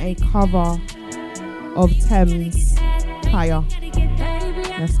doing a cover of Thames Higher.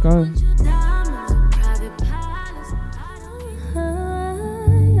 Let's go.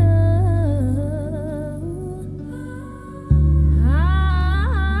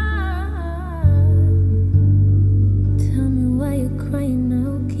 Tell me why you're crying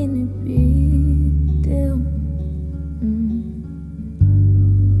now, can it be still?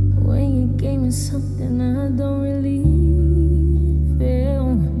 When you gave me something I don't really feel,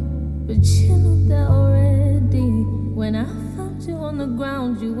 but you know that already. When I found you on the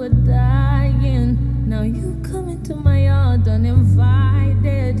ground, you were dying. Now you come into my yard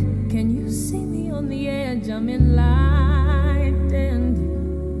uninvited. Can you see me on the edge? I'm enlightened.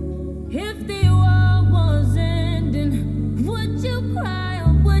 If the world was ending, would you cry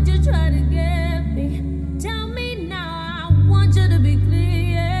or would you try to get me? Tell me now, I want you to be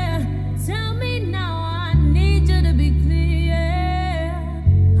clear. Tell me now, I need you to be clear.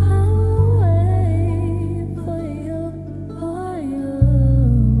 I'll wait for you, for you.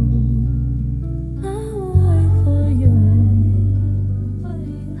 I'll wait for you.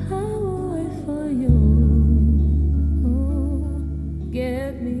 I'll wait for you.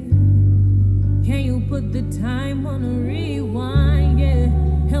 Get me. Can you put the time on a rewind? Yeah,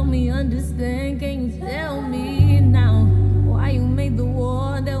 help me understand. Can you tell me now why you made the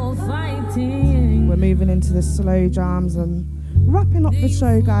war that we're fighting? We're moving into the slow jams and wrapping up the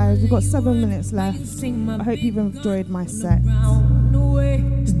show, guys. We've got 7 minutes left. I hope you've enjoyed my set. Don't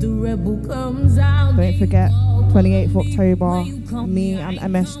forget, 28th October, me and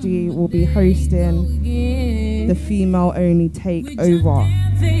MSG will be hosting the female-only takeover.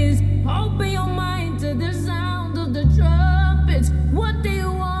 Open your mind to the sound of the drum bitch. What do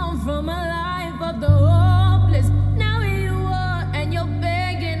you want from a life of the hopeless? Now here you are and you're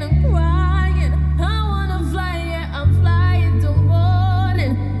begging and crying. I wanna fly, yeah, I'm flying till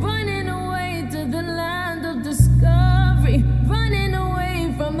morning. Running away to the land of discovery. Running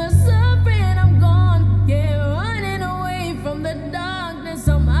away from the suffering, I'm gone. Yeah, running away from the darkness,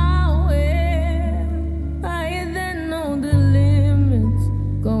 I'm out here. Higher than all the limits.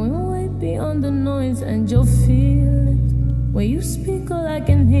 Going way beyond the noise and you'll feel it. Where you speak, all I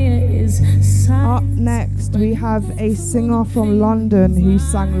can hear is silence. Up next, we have a singer from London who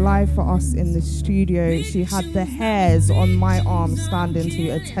sang live for us in the studio. She had the hairs on my arm standing to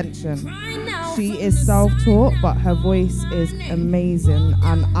attention. She is self-taught, but her voice is amazing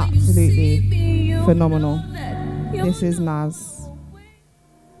and absolutely phenomenal. This is Naz.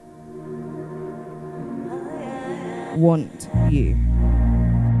 Want You.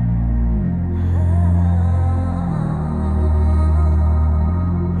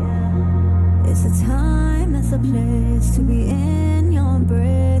 It's a time, it's a place to be in your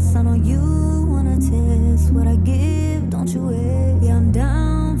embrace. I know you wanna taste what I give, don't you wait. Yeah, I'm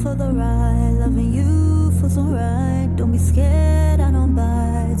down for the ride, loving you feels alright. Don't be scared, I don't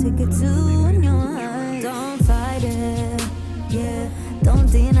bite. Take it to in your eyes. Don't fight it, yeah. Don't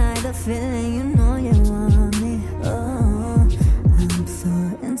deny the feeling, you know you want me. Oh, I'm so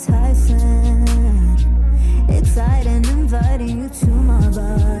enticing, exciting, inviting you to my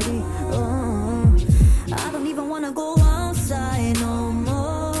body. Oh, I don't even wanna go outside no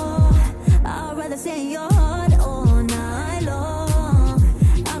more. I'd rather stay in your heart all night long.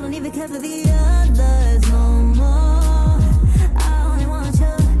 I don't even care for the others no more. I only want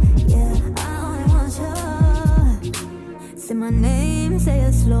you, yeah, I only want you. Say my name, say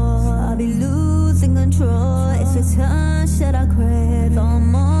it slow. I'll be losing control. It's your touch that I crave. All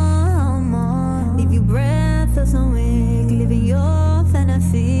more. Leave you breathless and weak. Living your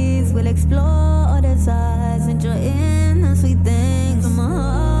fantasies. We'll explore all the sides. Enjoying the sweet things. From my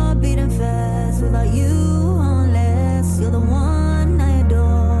heart beating fast. Without you on less. You're the one I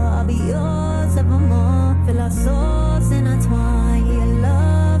adore. I'll be yours evermore. Feel our souls intertwined. Your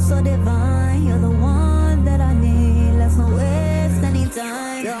love so divine. You're the one that I need. Let's not waste any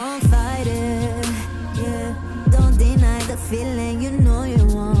time. Don't fight it, yeah. Don't deny the feeling. You know you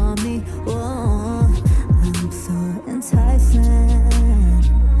want me. Oh, I'm so enticing,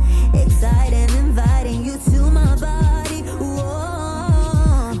 exciting, inviting you to my body.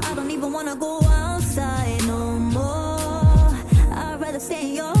 Oh, I don't even wanna go outside no more. I'd rather stay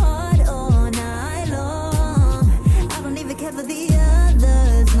in your heart all night long. I don't even care for the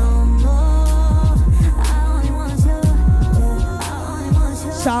others no more. I only want you, yeah, I only want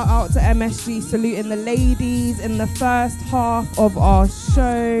you. Shout out to MSG saluting the ladies in the first half of our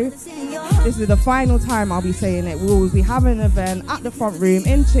show. This is the final time I'll be saying it. We will be having an event at the front room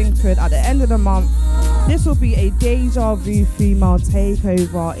in Chingford at the end of the month. This will be a Deja Vu female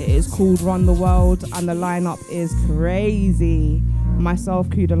takeover. It is called Run the World and the lineup is crazy. Myself,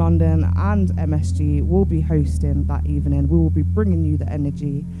 Kuda London and MSG will be hosting that evening. We will be bringing you the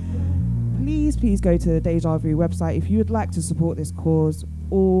energy. Please go to the Deja Vu website if you would like to support this cause.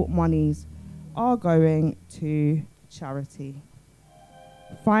 All monies are going to charity.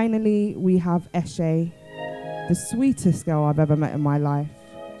 Finally, we have Eshe, the sweetest girl I've ever met in my life.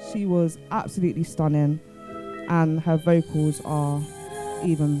 She was absolutely stunning, and her vocals are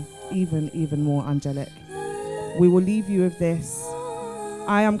even more angelic. We will leave you with this.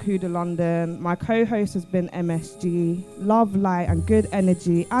 I am Kuda London. My co-host has been MSG. Love, light, and good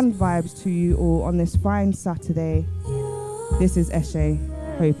energy and vibes to you all on this fine Saturday. This is Eshe.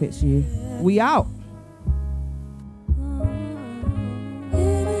 Hope it's you. We out.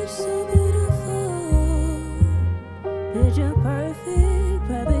 Picture perfect,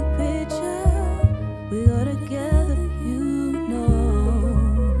 perfect picture. We go together, you know.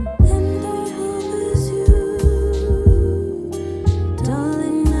 And I hope it's you,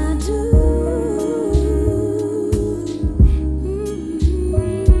 darling, I do.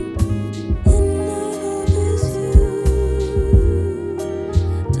 And I hope it's you,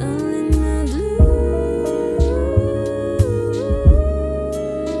 darling, I do.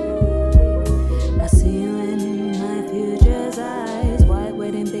 I see you in my future's eyes, wide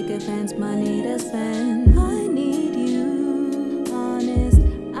wedding picket fence, money to spend. I need you, honest,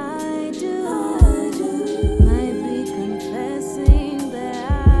 I do. Might be confessing that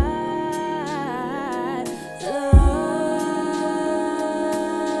I love.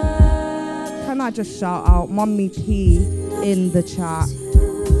 Can I just shout out Mummy P in the chat?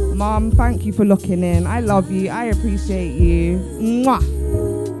 Mum, thank you for looking in. I love you. I appreciate you. Mwah.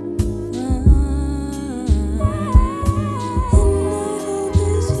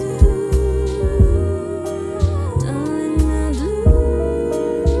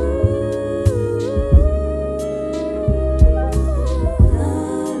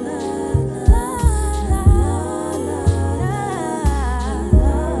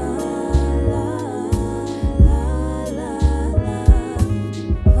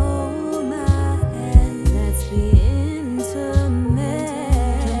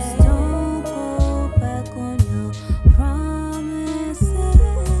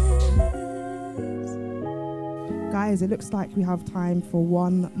 guys, it looks like we have time for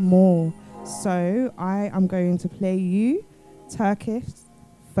one more. So I am going to play you Turkish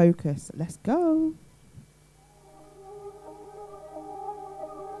Focus. Let's go.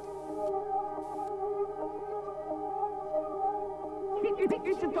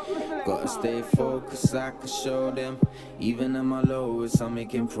 Gotta stay focused, I can show them. Even at my lowest, I'm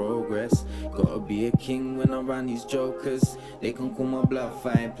making progress. Gotta be a king when I run these jokers. They can call my bluff,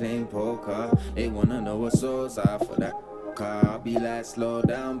 I ain't playing poker. They wanna know what souls are for that car. I'll be like, slow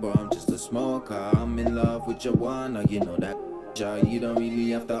down, bro, I'm just a smoker. I'm in love with your one, you know that. You don't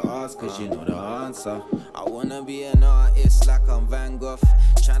really have to ask, cause you know the answer. I wanna be an artist like I'm Van Gogh.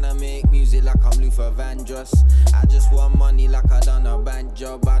 Tryna make music like I'm Luther Vandross. I just want money like I done a band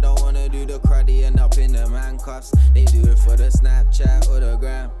job. I don't wanna do the cruddy and up in the handcuffs. They do it for the Snapchat or the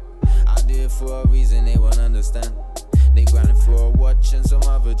gram. I do it for a reason they won't understand. They grinding for a watch and some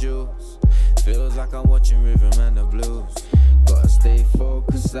other jewels. Feels like I'm watching Rhythm and the Blues. Gotta stay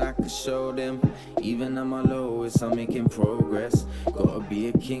focused, I can show them. Even at my lowest, I'm making progress. Gotta be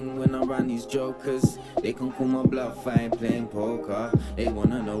a king when I run these jokers. They can call my bluff, I ain't playing poker. They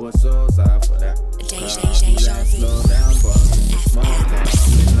wanna know what souls are for that car. Like, slow down, bro, smoker.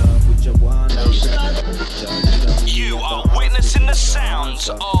 I'm in love with your one. You are witnessing the sounds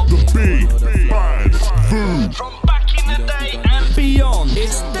of the Big Bad Boom. From back in the day and beyond,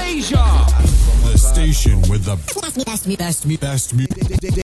 it's Deja. The station with the best